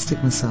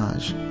fantastic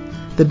massage.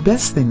 The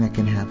best thing that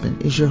can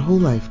happen is your whole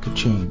life could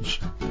change.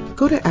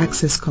 Go to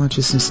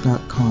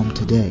accessconsciousness.com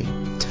today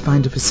to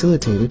find a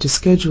facilitator to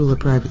schedule a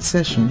private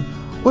session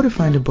or to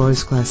find a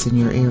bars class in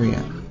your area.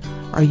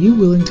 Are you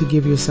willing to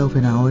give yourself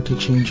an hour to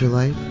change your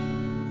life?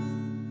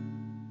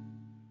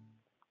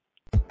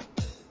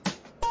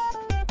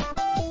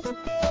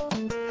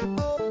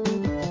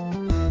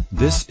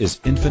 This is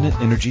Infinite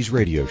Energies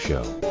radio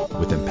show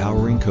with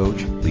empowering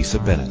coach Lisa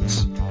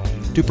Bennett.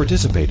 To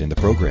participate in the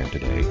program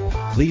today,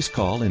 please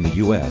call in the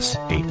U.S.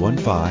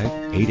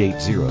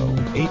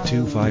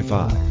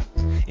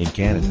 815-880-8255. In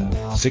Canada,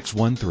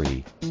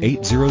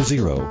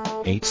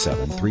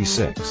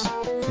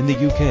 613-800-8736. In the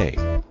UK,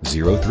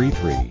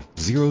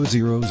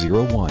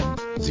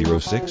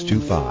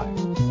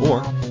 033-0001-0625.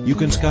 Or you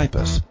can Skype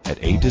us at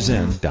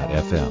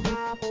a2zen.fm.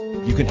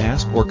 You can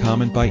ask or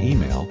comment by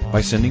email by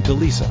sending to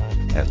Lisa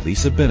at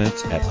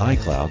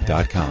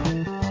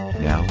lisabennett@icloud.com.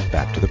 Now,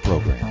 back to the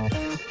program.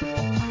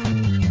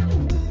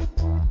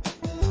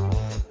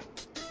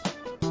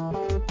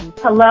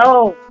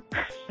 Hello,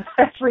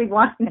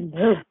 everyone.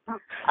 Hello.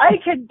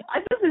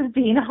 This is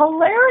being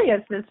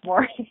hilarious this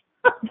morning.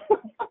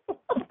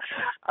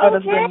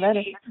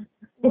 Okay.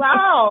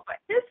 Wow,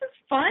 this is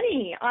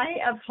funny. I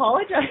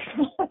apologize.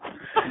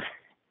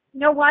 You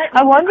know what?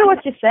 I wonder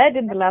what you said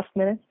in the last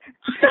minute.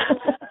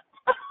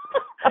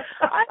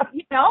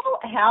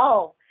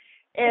 Hell,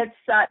 it's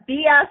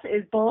BS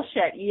is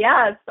bullshit.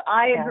 Yes,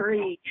 I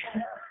agree.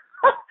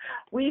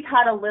 We've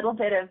had a little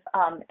bit of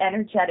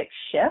energetic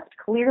shift.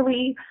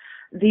 Clearly,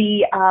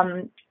 the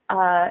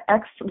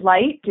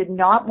ex-light did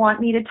not want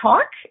me to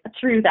talk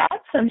through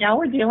that, so now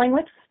we're dealing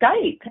with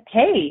Skype.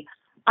 Hey,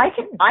 I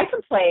can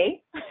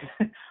play.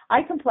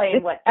 I can play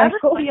in whatever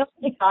field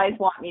you guys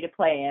want me to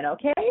play in,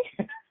 okay?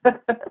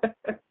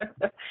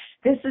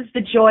 This is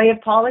the joy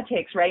of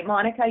politics, right,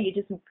 Monica? You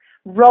just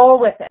roll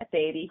with it,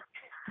 baby.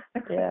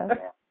 Yeah.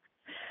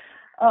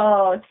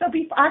 Oh, so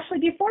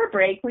before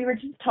break, we were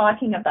just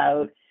talking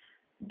about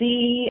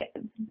the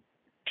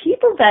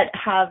people that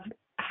have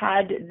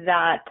had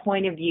that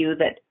point of view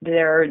that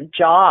their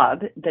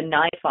job, the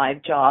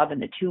 9-to-5 job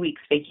and the 2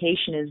 weeks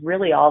vacation is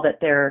really all that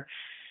they're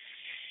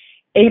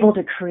able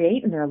to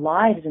create in their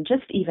lives, and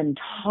just even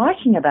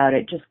talking about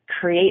it just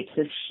creates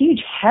this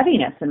huge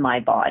heaviness in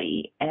my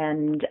body.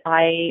 And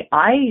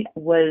I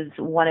was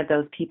one of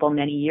those people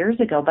many years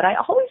ago, but I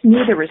always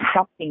knew there was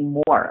something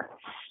more.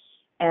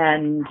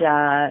 And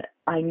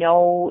I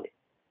know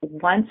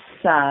once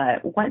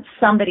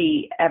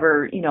somebody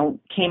ever,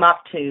 came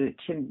up to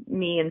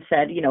me and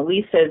said,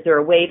 Lisa, is there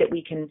a way that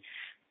we can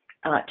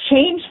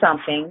change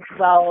something?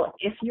 Well,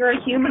 if you're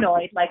a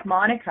humanoid like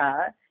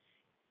Monica,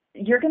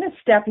 you're going to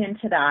step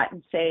into that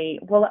and say,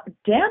 well,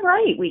 damn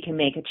right, we can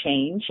make a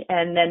change.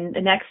 And then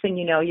the next thing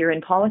you know, you're in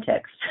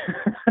politics.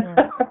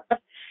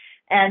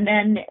 And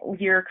then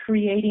you're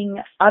creating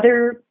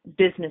other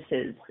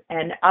businesses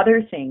and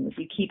other things.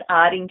 You keep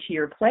adding to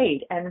your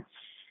plate. And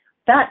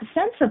that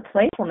sense of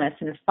playfulness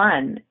and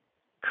fun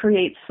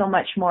creates so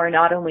much more,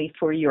 not only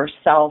for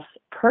yourself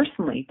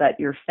personally, but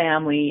your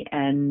family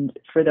and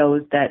for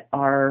those that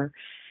are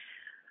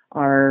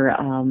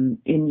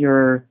in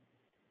your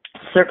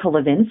circle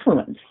of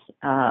influence.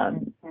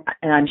 And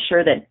I'm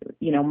sure that,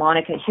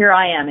 Monica, here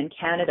I am in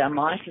Canada,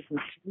 Monica's in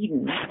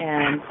Sweden,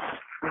 and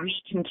we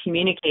can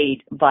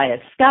communicate via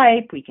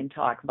Skype, we can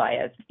talk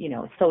via,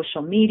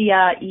 social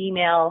media,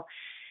 email.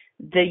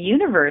 The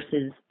universe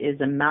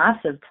is a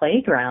massive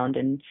playground,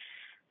 and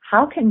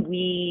how can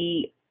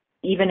we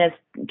even as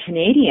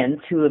Canadians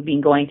who have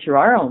been going through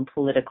our own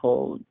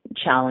political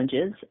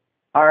challenges,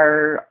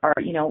 are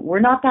we're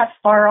not that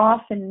far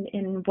off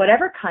in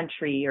whatever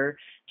country or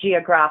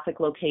geographic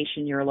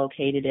location you're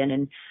located in,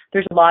 and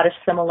there's a lot of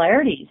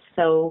similarities.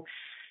 So,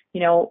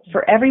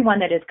 for everyone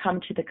that has come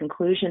to the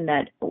conclusion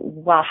that,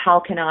 well, how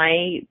can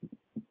I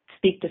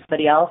speak to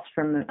somebody else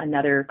from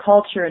another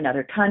culture,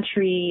 another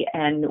country,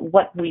 and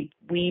what we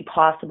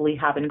possibly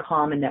have in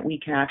common that we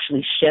can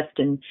actually shift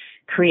and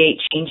create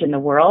change in the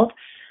world.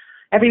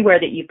 Everywhere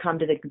that you've come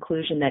to the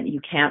conclusion that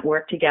you can't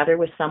work together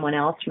with someone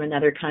else from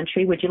another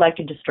country, would you like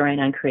to destroy and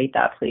uncreate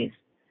that, please?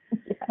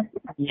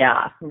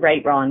 Yeah,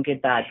 right, wrong,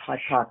 good, bad, hot,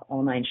 talk,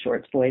 all nine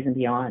shorts, boys and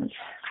beyond.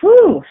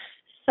 Whew.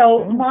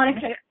 So,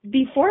 Monica,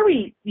 before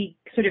we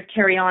sort of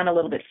carry on a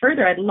little bit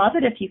further, I'd love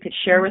it if you could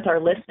share with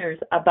our listeners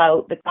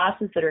about the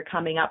classes that are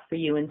coming up for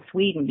you in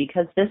Sweden,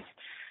 because this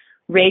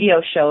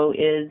radio show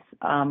is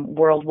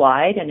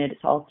worldwide, and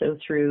it's also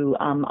through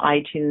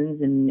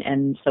iTunes,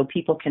 and so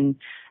people can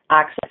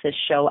access this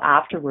show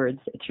afterwards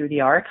through the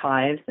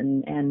archives.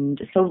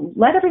 And so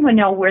let everyone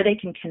know where they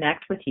can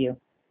connect with you.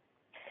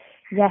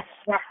 Yes.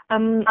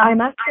 I'm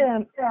at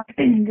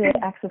the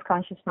Access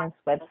Consciousness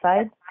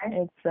website.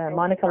 It's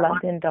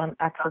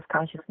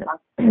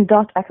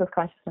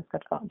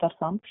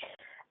monicalundin.accessconsciousness.com.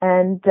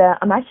 And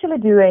I'm actually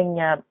doing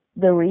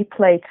the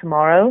replay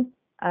tomorrow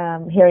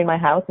here in my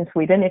house in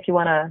Sweden. If you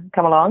want to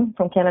come along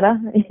from Canada,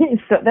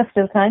 so that's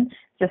still time.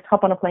 Just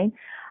hop on a plane.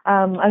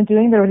 I'm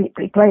doing the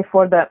replay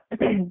for the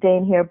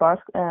Dane here bars,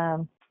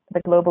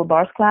 the global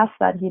bars class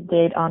that he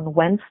did on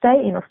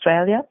Wednesday in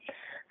Australia.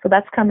 So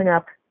that's coming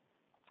up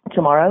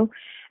tomorrow.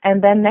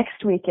 And then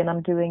next weekend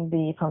I'm doing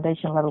the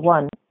Foundation Level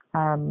 1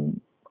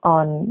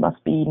 on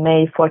must be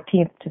May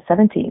 14th to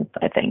 17th,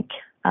 I think.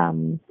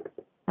 I'm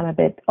a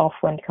bit off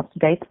when it comes to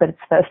dates, but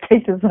it's Thursday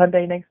to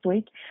Sunday next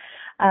week.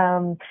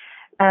 So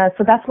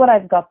that's what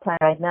I've got planned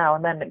right now,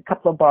 and then a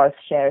couple of bars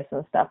shares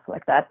and stuff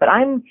like that. But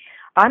I'm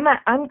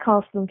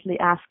constantly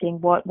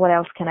asking what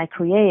else can I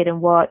create, and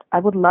what I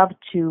would love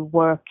to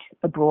work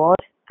abroad,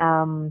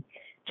 to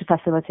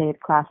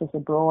facilitate classes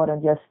abroad,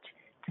 and just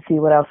to see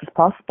what else is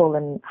possible,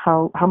 and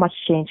how much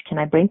change can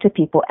I bring to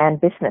people and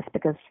business,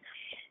 because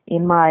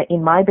in my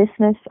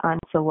business I'm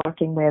also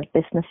working with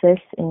businesses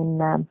in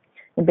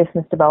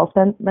business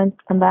development and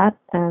that,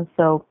 and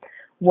so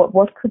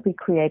what could we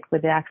create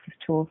with the Access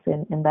tools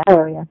in that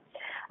area.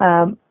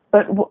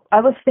 But I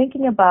was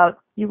thinking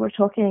about, you were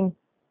talking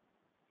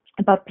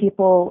about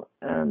people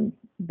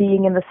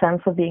being in the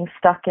sense of being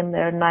stuck in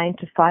their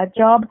 9-to-5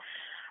 job.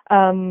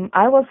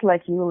 I was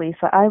like you,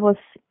 Lisa. I was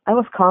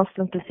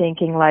constantly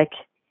thinking like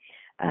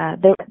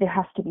there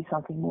has to be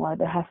something more.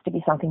 There has to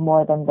be something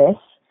more than this.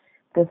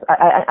 Because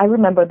I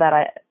remember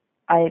that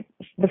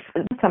the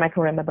first time I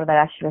can remember that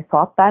I actually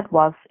thought that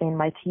was in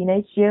my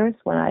teenage years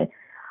when I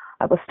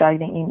was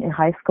studying in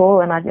high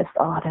school, and I just,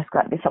 there's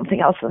got to be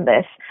something else than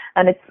this.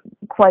 And it's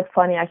quite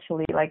funny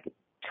actually, like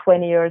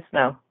 20 years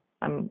now.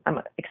 I'm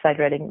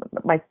exaggerating,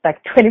 like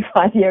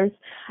 25 years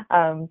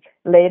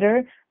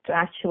later, to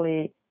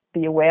actually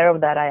be aware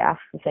of that. I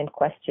asked the same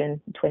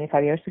question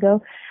 25 years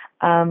ago.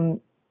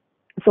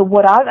 So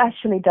what I've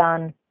actually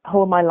done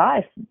whole my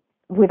life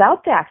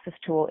without the Access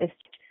tool is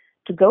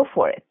to go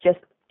for it. Just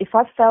if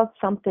I felt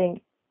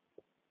something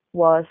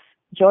was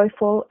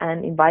joyful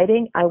and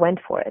inviting, I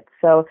went for it.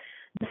 So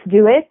just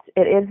do it.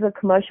 It is a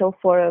commercial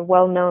for a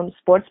well-known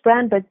sports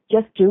brand, but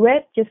just do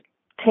it. Just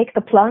take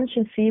the plunge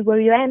and see where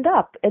you end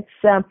up. It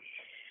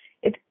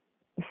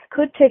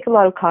could take a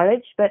lot of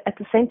courage, but at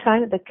the same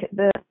time,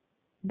 the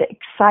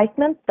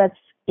excitement that's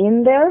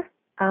in there,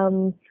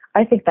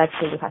 I think that's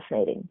really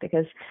fascinating,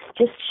 because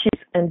just shoot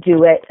and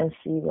do it and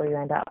see where you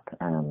end up.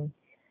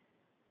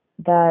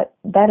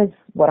 That is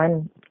what I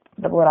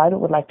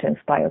would like to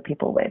inspire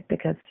people with,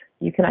 because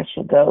you can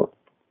actually go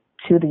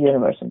to the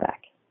universe and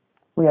back.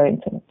 We are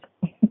infinite.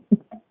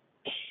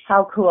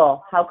 How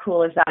cool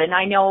is that? And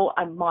I know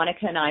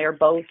Monica and I are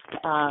both,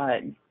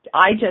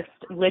 I just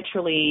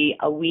literally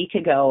a week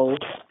ago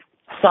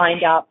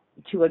signed up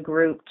to a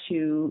group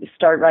to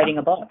start writing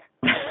a book.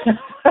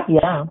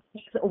 Yeah.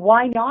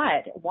 Why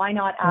not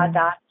add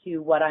that to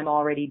what I'm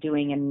already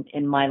doing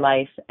in my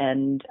life?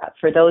 And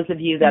for those of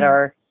you that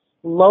are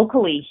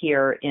locally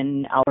here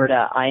in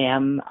Alberta, I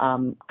am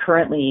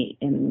currently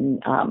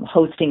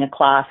hosting a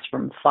class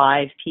from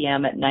 5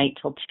 p.m. at night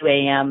till 2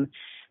 a.m.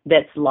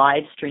 that's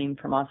live streamed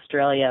from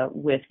Australia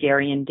with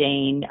Gary and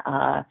Dane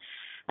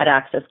at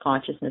Access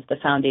Consciousness, the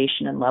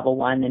Foundation and Level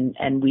 1,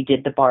 and we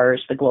did the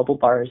bars, the global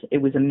bars. It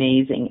was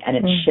amazing, and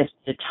it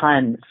shifted a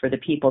ton for the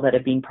people that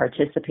have been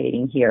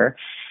participating here.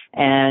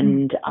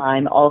 And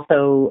I'm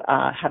also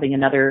having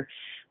another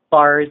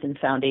Bars and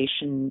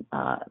Foundation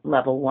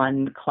Level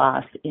 1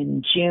 class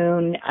in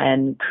June,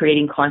 and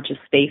Creating Conscious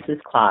Spaces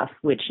class,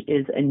 which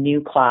is a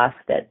new class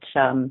that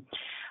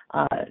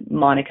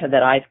Monica,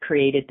 that I've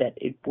created, that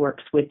it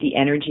works with the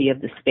energy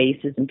of the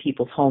spaces in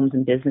people's homes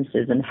and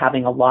businesses, and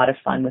having a lot of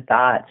fun with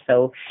that.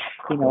 So,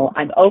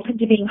 I'm open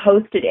to being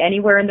hosted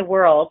anywhere in the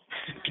world,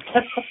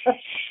 as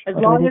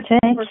long as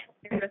there's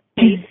a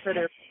space for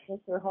their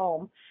business or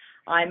home,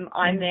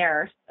 I'm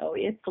there. So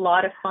it's a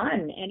lot of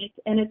fun, and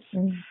it's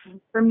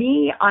for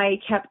me, I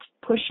kept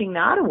pushing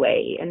that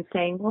away and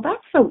saying, well,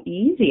 that's so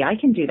easy. I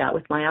can do that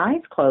with my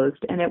eyes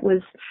closed. And it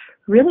was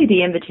really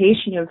the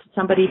invitation of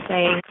somebody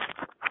saying,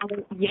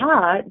 oh,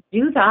 yeah,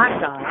 do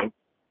that, guys.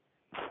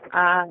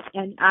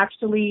 And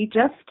actually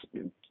just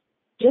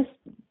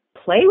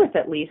play with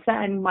it, Lisa.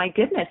 And my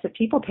goodness, if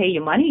people pay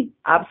you money,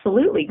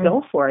 absolutely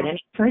go for it. And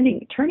it's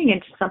turning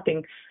into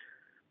something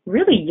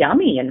really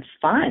yummy and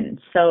fun.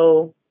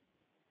 So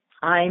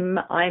I'm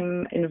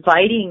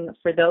inviting,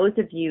 for those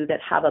of you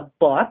that have a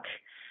book,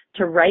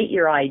 to write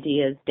your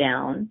ideas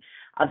down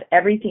of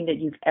everything that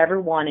you've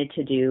ever wanted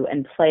to do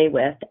and play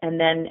with. And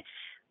then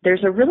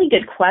there's a really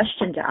good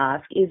question to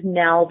ask, is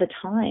now the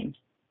time?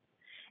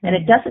 And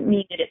it doesn't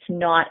mean that it's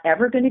not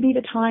ever going to be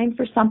the time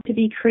for something to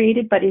be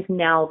created, but is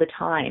now the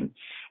time?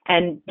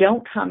 And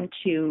don't come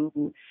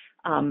to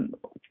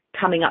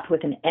coming up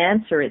with an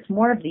answer. It's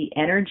more of the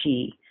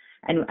energy.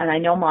 And I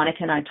know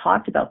Monica and I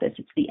talked about this.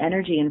 It's the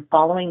energy and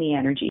following the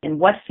energy. And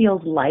what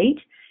feels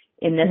light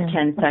in this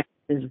 10 seconds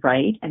is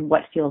right. And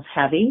what feels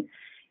heavy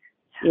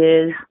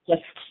is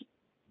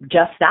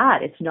just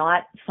that. It's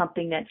not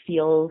something that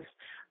feels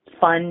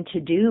fun to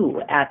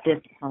do at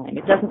this time.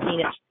 It doesn't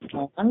mean it's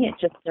wrong. It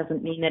just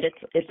doesn't mean that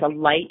it's a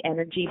light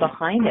energy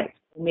behind it.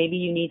 Maybe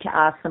you need to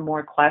ask some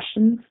more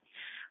questions.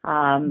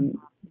 And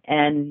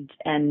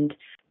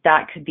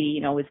that could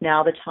be, is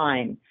now the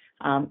time?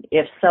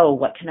 If so,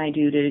 what can I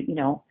do to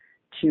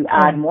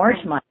add more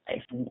to my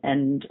life,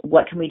 and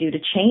what can we do to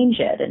change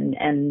it?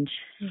 And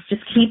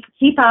just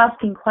keep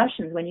asking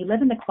questions. When you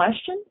live in the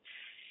question,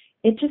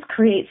 it just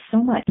creates so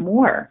much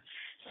more.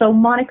 So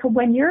Monica,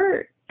 when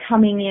you're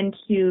coming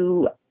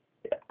into,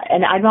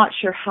 and I'm not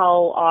sure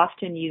how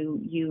often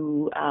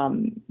you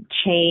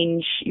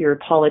change your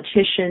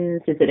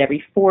politicians. Is it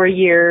every 4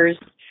 years?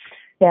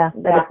 Yeah,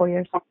 every 4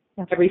 years.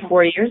 Yeah. Every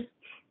 4 years.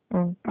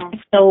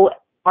 So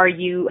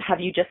have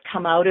you just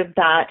come out of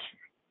that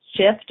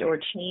shift or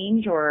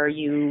change, or are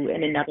you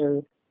in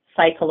another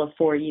cycle of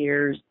 4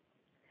 years?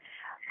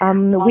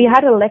 We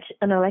had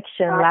an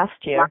election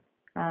last year.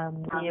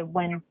 We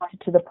went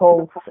to the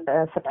polls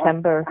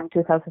September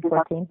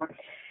 2014,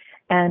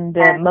 and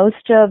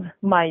most of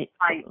my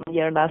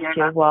year last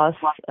year was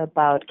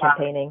about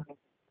campaigning.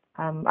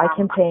 I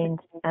campaigned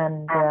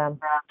and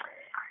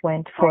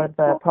went for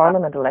the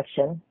parliament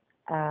election.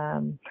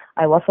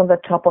 I was on the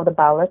top of the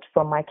ballot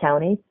from my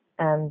county,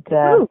 and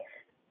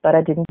but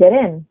I didn't get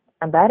in,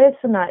 and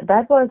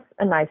that was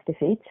a nice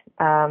defeat.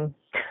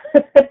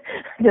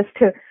 Just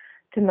to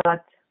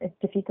not, is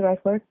defeat the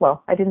right word?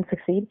 Well, I didn't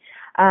succeed,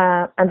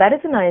 and that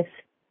was a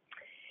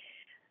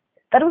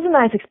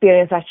nice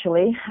experience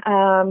actually.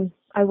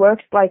 I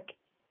worked like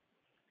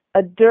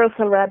a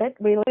Duracell rabbit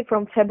really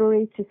from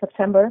February to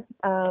September,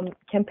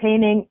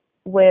 campaigning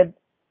my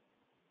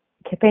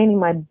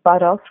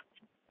butt off,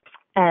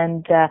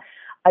 and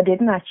I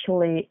didn't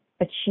actually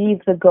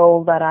achieve the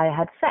goal that I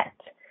had set.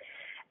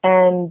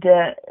 And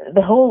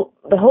the whole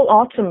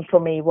autumn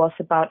for me was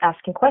about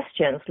asking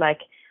questions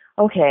like,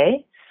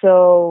 okay,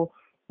 so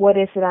what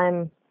is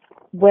it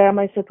where am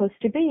I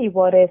supposed to be?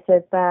 What is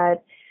it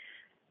that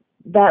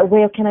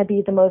where can I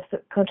be the most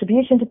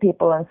contribution to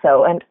people and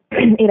so? And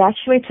it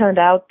actually turned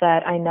out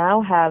that I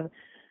now have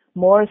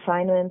more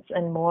assignments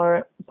and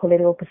more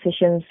political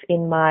positions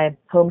in my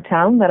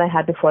hometown than I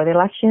had before the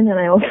election. And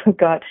I also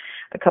got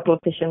a couple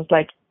of positions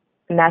like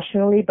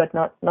nationally, but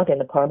not in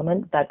the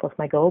parliament. That was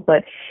my goal.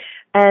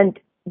 And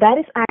that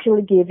is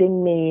actually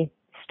giving me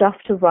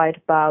stuff to write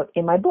about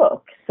in my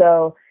book.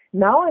 So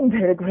now I'm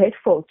very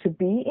grateful to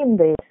be in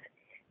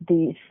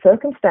these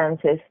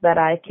circumstances that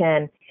I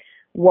can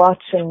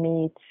watch and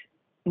meet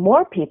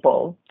more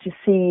people to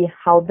see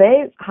how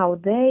they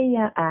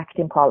act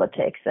in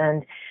politics.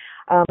 And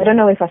I don't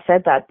know if I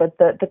said that, but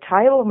the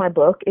title of my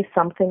book is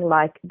something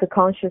like "The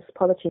Conscious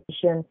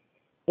Politician,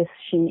 Is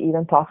She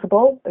Even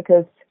Possible?"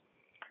 Because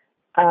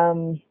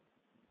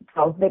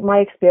my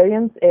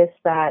experience is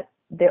that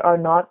there are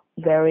not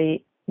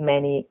very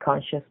many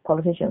conscious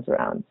politicians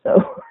around.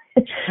 So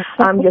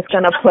I'm just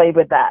going to play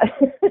with that.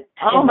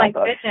 Oh my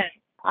goodness.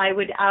 I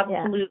would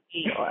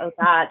absolutely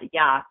that.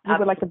 Yeah. You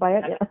would like to buy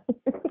it?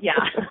 Yeah.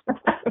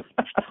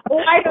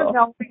 Well, I don't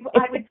know.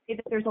 I would say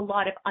that there's a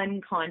lot of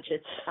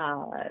unconscious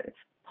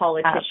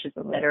politicians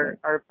that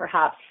are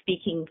perhaps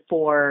speaking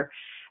for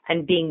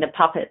and being the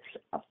puppets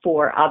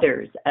for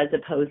others, as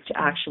opposed to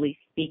actually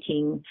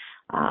speaking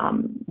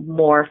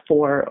more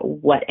for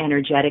what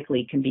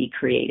energetically can be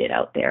created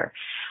out there.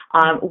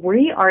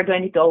 We are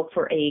going to go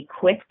for a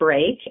quick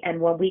break,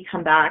 and when we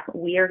come back,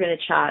 we are going to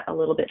chat a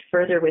little bit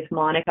further with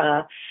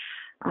Monica.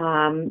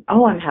 I'm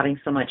having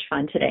so much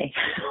fun today.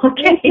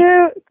 Okay.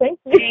 Thank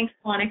you. Thanks,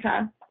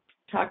 Monica.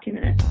 Talk to you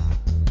in a minute.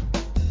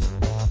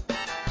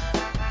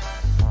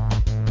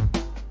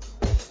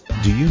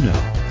 Do you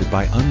know that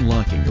by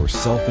unlocking your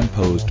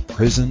self-imposed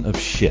prison of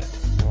shit,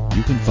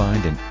 you can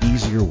find an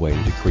easier way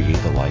to create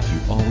the life you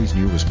always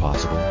knew was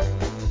possible?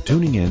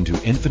 Tuning in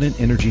to Infinite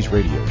Energies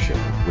Radio Show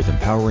with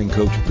empowering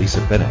coach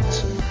Lisa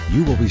Bennett,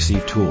 you will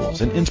receive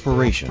tools and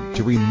inspiration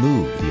to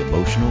remove the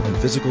emotional and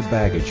physical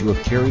baggage you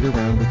have carried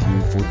around with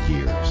you for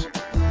years.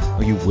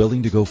 Are you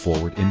willing to go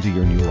forward into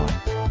your new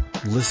life?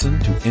 Listen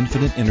to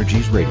Infinite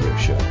Energies Radio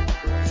Show,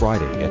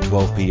 Friday at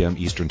 12 p.m.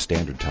 Eastern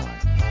Standard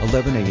Time,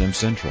 11 a.m.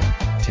 Central,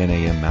 10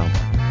 a.m.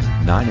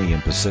 Mountain, 9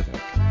 a.m.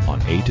 Pacific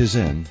on A to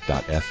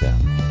Zen.fm.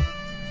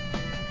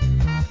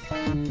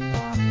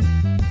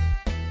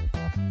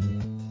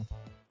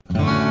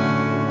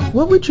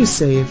 What would you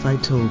say if I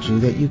told you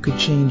that you could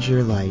change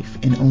your life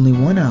in only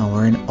 1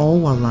 hour and all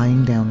while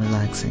lying down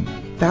relaxing?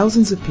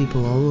 Thousands of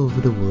people all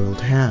over the world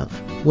have.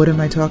 What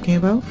am I talking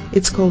about?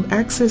 It's called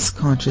Access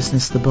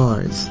Consciousness, the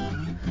bars.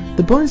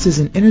 The bars is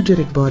an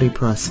energetic body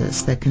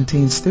process that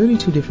contains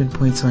 32 different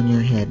points on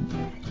your head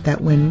that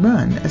when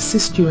run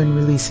assist you in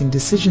releasing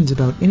decisions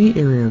about any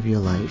area of your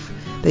life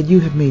that you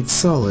have made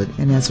solid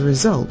and as a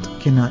result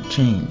cannot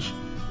change.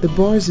 The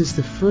bars is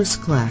the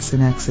first class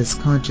in Access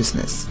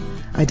Consciousness,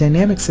 a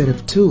dynamic set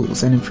of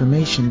tools and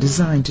information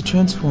designed to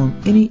transform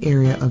any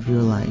area of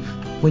your life.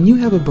 When you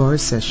have a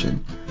bars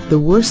session, the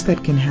worst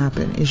that can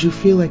happen is you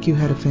feel like you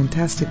had a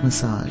fantastic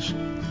massage.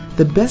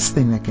 The best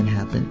thing that can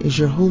happen is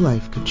your whole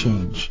life could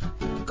change.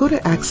 Go to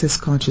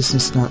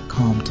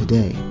accessconsciousness.com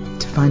today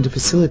to find a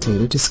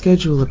facilitator to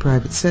schedule a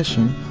private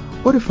session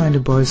or to find a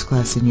bars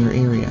class in your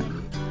area.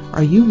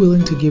 Are you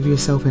willing to give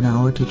yourself an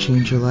hour to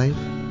change your life?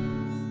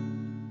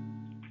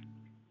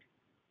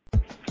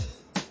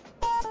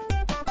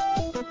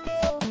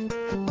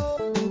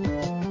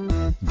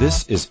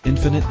 This is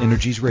Infinite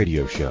Energies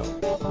Radio Show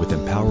with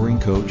empowering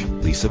coach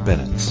Lisa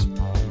Bennett.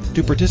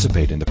 To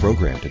participate in the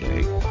program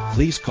today,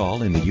 please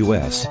call in the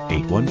U.S.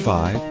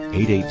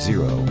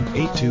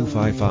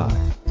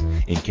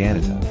 815-880-8255. In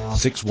Canada,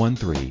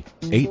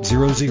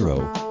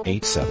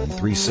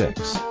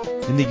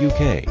 613-800-8736. In the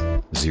UK,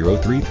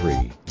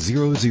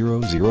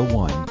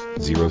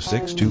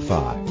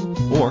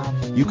 033-0001-0625. Or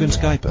you can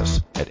Skype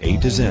us at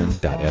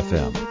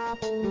a2zen.fm.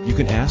 You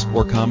can ask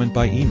or comment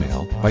by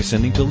email by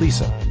sending to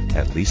Lisa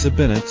at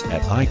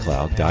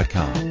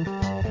lisabennett@icloud.com.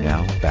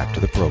 Now back to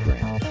the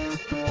program.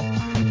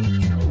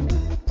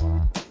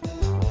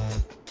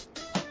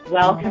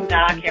 Welcome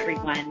back,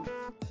 everyone.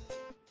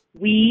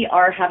 We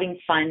are having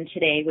fun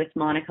today with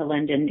Monica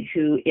Linden,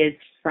 who is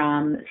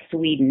from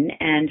Sweden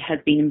and has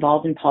been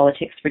involved in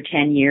politics for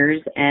 10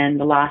 years and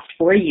the last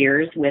 4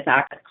 years with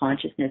Access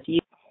Consciousness,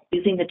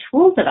 using the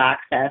tools of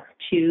Access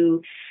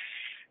to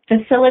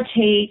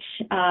facilitate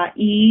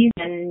ease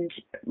and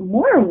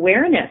more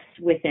awareness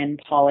within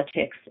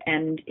politics,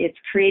 and it's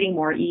creating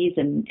more ease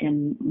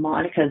in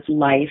Monica's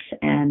life.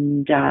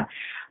 And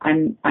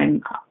I'm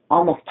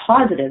almost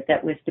positive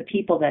that with the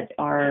people that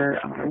are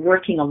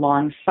working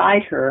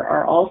alongside her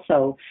are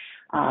also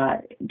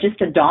just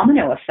a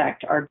domino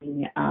effect, are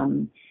being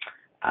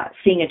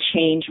seeing a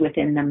change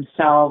within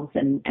themselves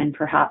and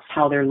perhaps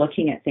how they're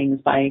looking at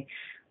things by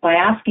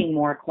asking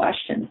more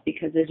questions,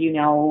 because as you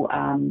know,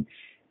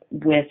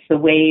 with the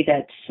way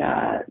that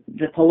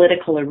the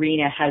political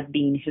arena has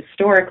been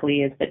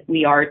historically, is that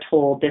we are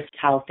told this is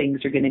how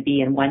things are going to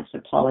be, and once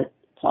a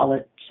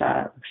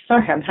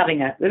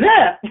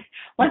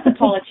once a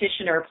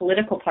politician or a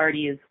political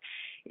party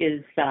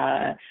is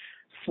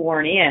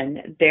sworn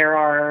in, there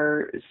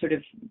are sort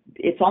of,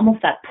 it's almost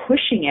that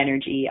pushing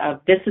energy of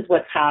this is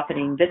what's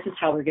happening, this is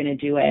how we're going to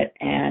do it,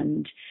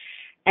 and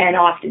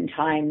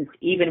oftentimes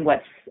even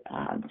what's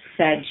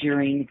said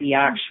during the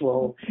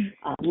actual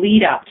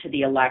lead up to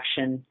the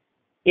election,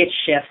 it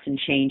shifts and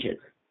changes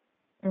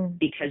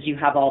because you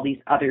have all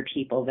these other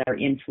people that are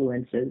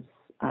influences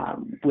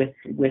with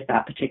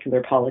that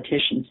particular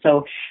politician.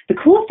 So the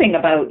cool thing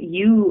about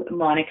you,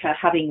 Monica,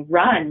 having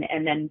run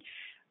and then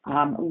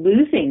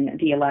losing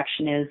the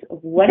election is,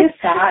 what if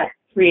that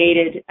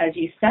created, as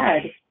you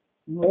said,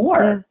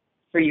 more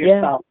for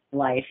yourself in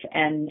life?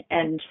 And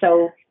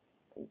so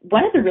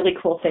one of the really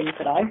cool things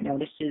that I've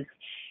noticed is,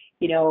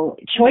 you know,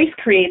 choice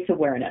creates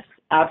awareness,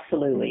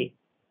 absolutely.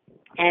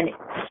 And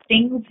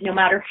things, no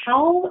matter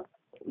how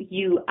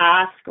you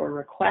ask or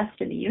request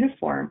in the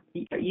universe,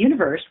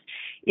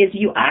 is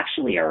you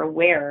actually are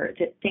aware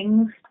that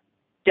things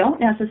don't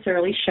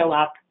necessarily show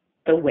up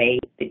the way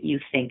that you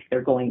think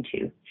they're going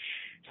to.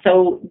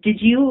 So did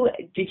you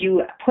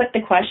put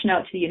the question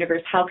out to the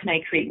universe, how can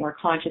I create more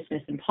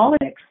consciousness in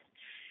politics?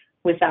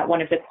 Was that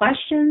one of the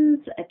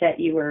questions that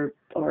you were,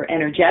 or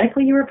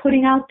energetically you were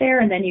putting out there,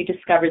 and then you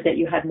discovered that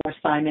you had more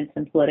assignments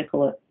and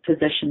political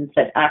positions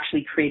that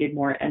actually created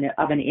more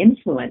of an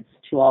influence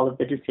to all of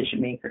the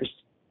decision makers?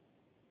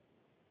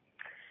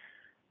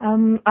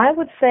 I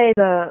would say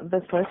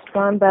the first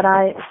one, but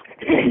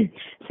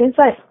since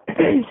I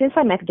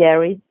met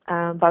Gary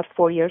about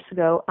 4 years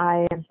ago,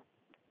 I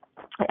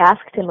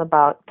asked him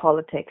about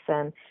politics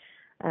and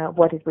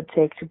what it would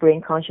take to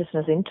bring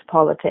consciousness into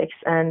politics,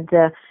 and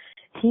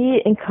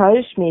he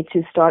encouraged me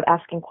to start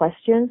asking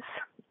questions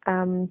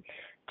to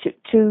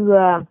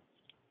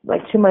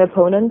my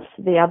opponents,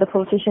 the other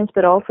politicians,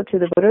 but also to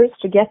the voters,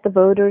 to get the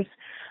voters'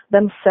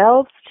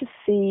 themselves to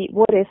see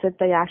what is it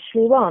they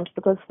actually want,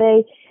 because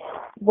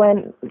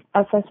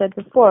as I said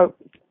before,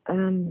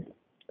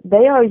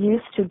 they are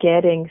used to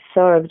getting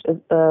served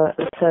a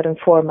certain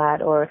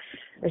format or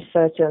a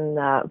certain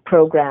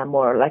program,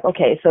 or like,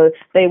 okay, so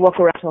they walk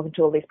around talking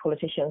to all these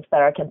politicians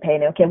that are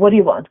campaigning. Okay, what do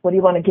you want? What do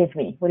you want to give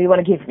me? What do you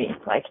want to give me?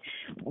 Like,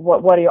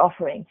 what are you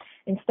offering?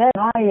 Instead,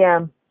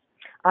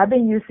 I've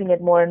been using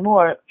it more and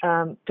more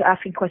to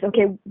asking questions.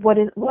 Okay, what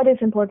is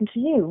important to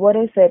you? What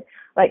is it,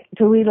 like,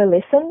 to really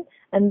listen,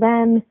 and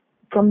then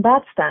from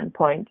that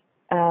standpoint,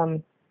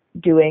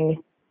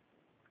 doing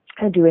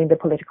the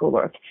political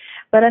work.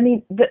 But I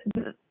mean,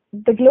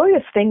 the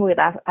glorious thing with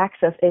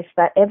Access is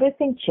that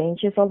everything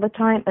changes all the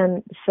time,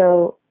 and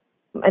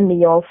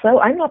me also.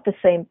 I'm not the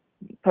same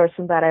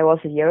person that I was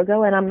a year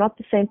ago, and I'm not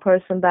the same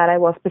person that I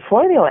was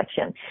before the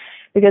election,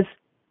 because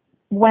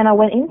when I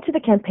went into the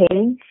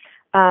campaign,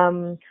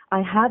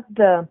 I had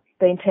the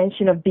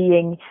intention of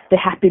being the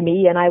happy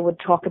me, and I would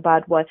talk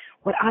about what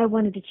I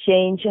wanted to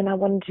change, and I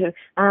wanted to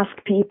ask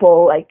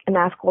people, and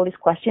ask all these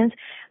questions.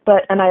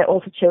 And I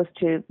also chose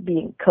to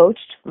be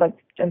coached,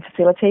 and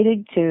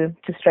facilitated to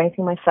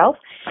strengthen myself.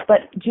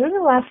 But during the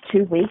last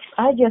 2 weeks,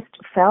 I just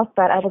felt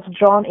that I was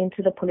drawn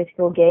into the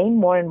political game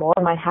more and more.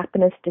 My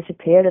happiness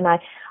disappeared, and I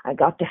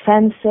got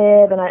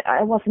defensive, and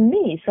I wasn't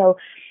me. So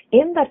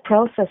in that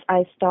process,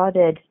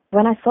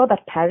 when I saw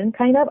that pattern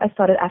I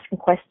started asking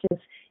questions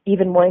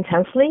even more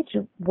intensely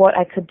to what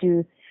I could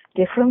do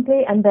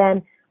differently. And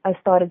then I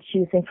started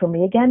choosing for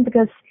me again,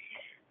 because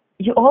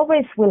you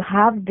always will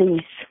have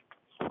these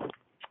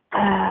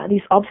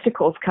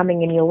obstacles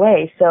coming in your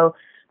way. So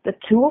the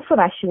tools of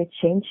actually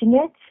changing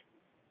it,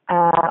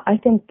 I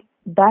think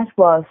that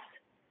was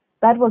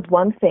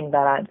one thing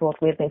that I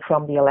brought with me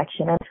from the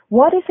election. And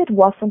what if it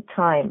wasn't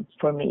time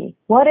for me?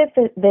 What if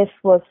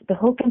the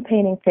whole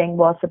campaigning thing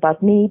was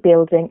about me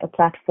building a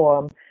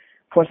platform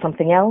for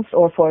something else,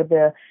 or for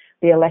the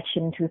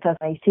election in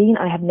 2018?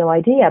 I have no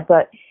idea.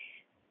 But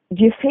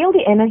do you feel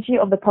the energy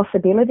of the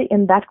possibility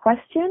in that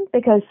question?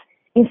 Because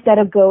instead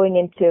of going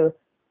into,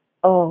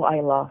 oh,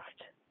 I lost,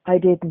 I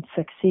didn't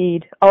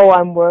succeed, oh,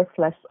 I'm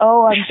worthless,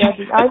 oh, I'm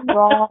judging, I'm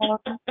wrong,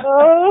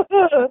 oh,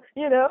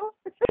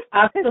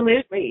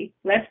 Absolutely.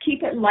 Let's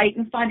keep it light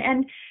and fun.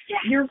 And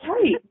you're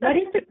right. What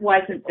if it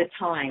wasn't the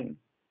time?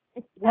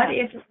 What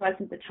if it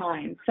wasn't the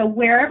time? So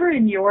wherever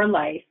in your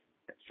life,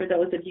 for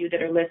those of you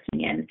that are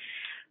listening in,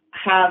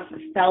 have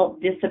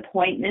felt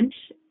disappointment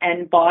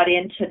and bought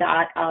into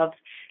that of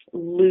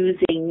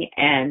losing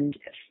and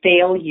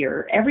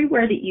failure,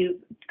 everywhere that you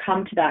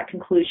come to that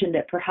conclusion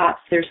that perhaps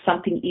there's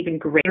something even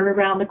greater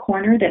around the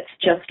corner that's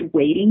just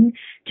waiting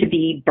to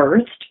be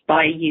birthed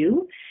by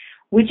you,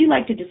 would you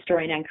like to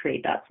destroy and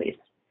uncreate that, please?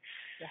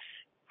 Yes.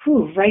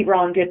 Whew, right,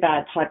 wrong, good,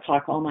 bad, POD,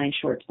 POC, all nine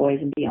shorts, boys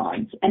and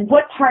beyonds. And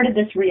what part of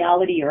this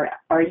reality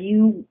are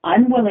you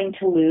unwilling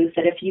to lose,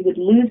 that if you would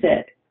lose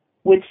it,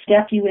 would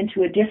step you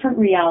into a different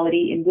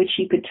reality in which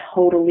you could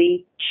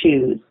totally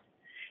choose?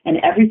 And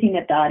everything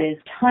that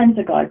is, times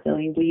a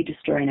godzillion, will you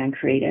destroy and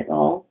uncreate it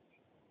all?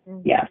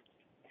 Mm-hmm. Yes.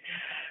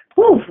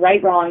 Whew,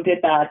 right, wrong,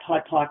 good, bad,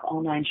 POD, POC,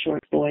 all nine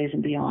shorts, boys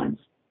and beyonds.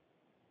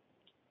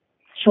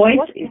 Choice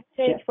what does it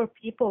take for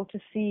people to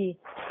see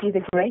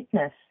the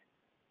greatness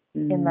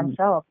in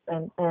themselves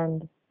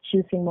and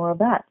choosing more of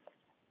that?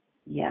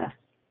 Yes.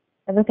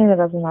 Everything that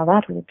doesn't have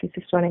that, will you please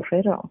destroy and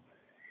create it all?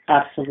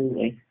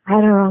 Absolutely.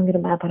 Right or wrong,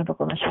 good, bad, POD, POC,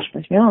 all nine shorts,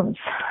 boys and beyonds.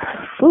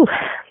 Ooh.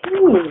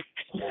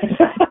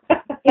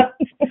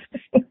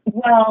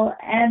 Well,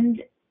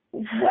 and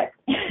what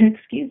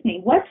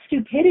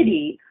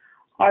stupidity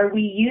are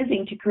we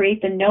using to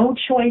create the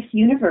no-choice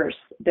universe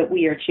that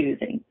we are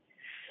choosing?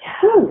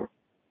 Yeah.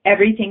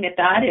 Everything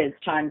that is,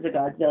 times a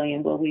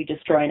godzillion, will we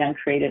destroy and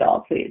uncreate it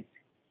all, please?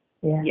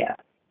 Yeah.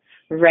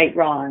 Right,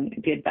 wrong,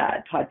 good,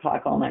 bad, POD,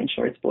 POC, all nine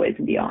shorts, boys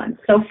and beyond.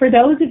 So for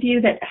those of you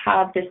that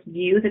have this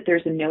view that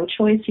there's a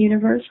no-choice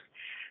universe,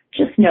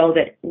 just know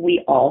that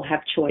we all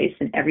have choice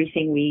in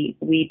everything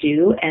we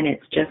do, and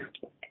it's just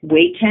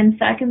wait 10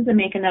 seconds and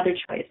make another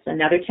choice.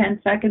 Another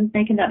 10 seconds,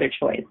 make another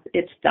choice.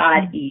 It's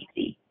that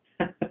easy.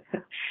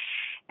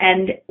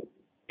 And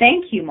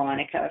thank you,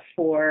 Monica,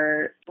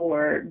 for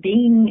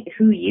being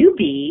who you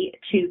be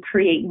to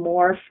create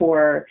more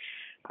for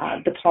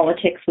the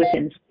politics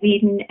within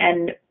Sweden.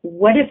 And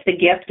what if the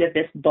gift of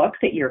this book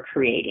that you're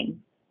creating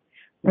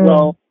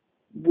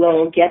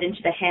will get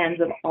into the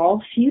hands of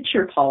all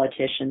future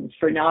politicians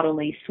for not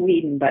only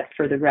Sweden, but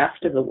for the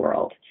rest of the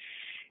world?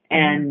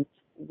 And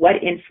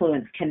what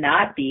influence can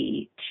that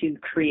be to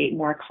create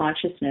more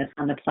consciousness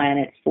on the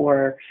planet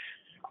for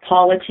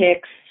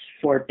politics,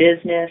 for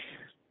business?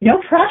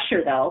 No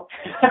pressure, though.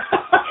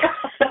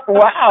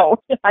 Wow.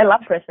 I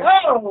love pressure.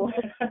 Oh.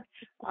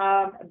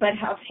 But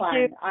have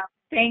fun.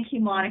 Thank you,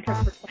 Monica,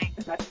 for playing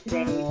with us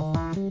today.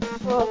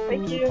 Well,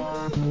 thank you.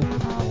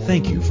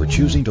 Thank you for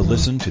choosing to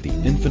listen to the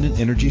Infinite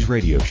Energies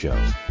radio show.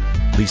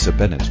 Lisa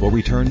Bennett will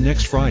return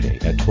next Friday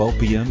at 12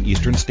 p.m.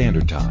 Eastern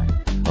Standard Time,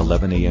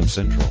 11 a.m.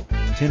 Central,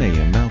 10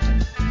 a.m.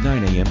 Mountain,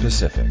 9 a.m.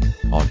 Pacific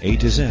on A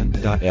to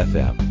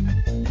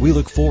Zen.fm. We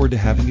look forward to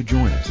having you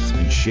join us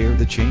and share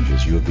the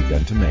changes you have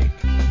begun to make.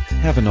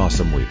 Have an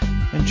awesome week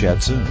and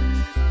chat soon.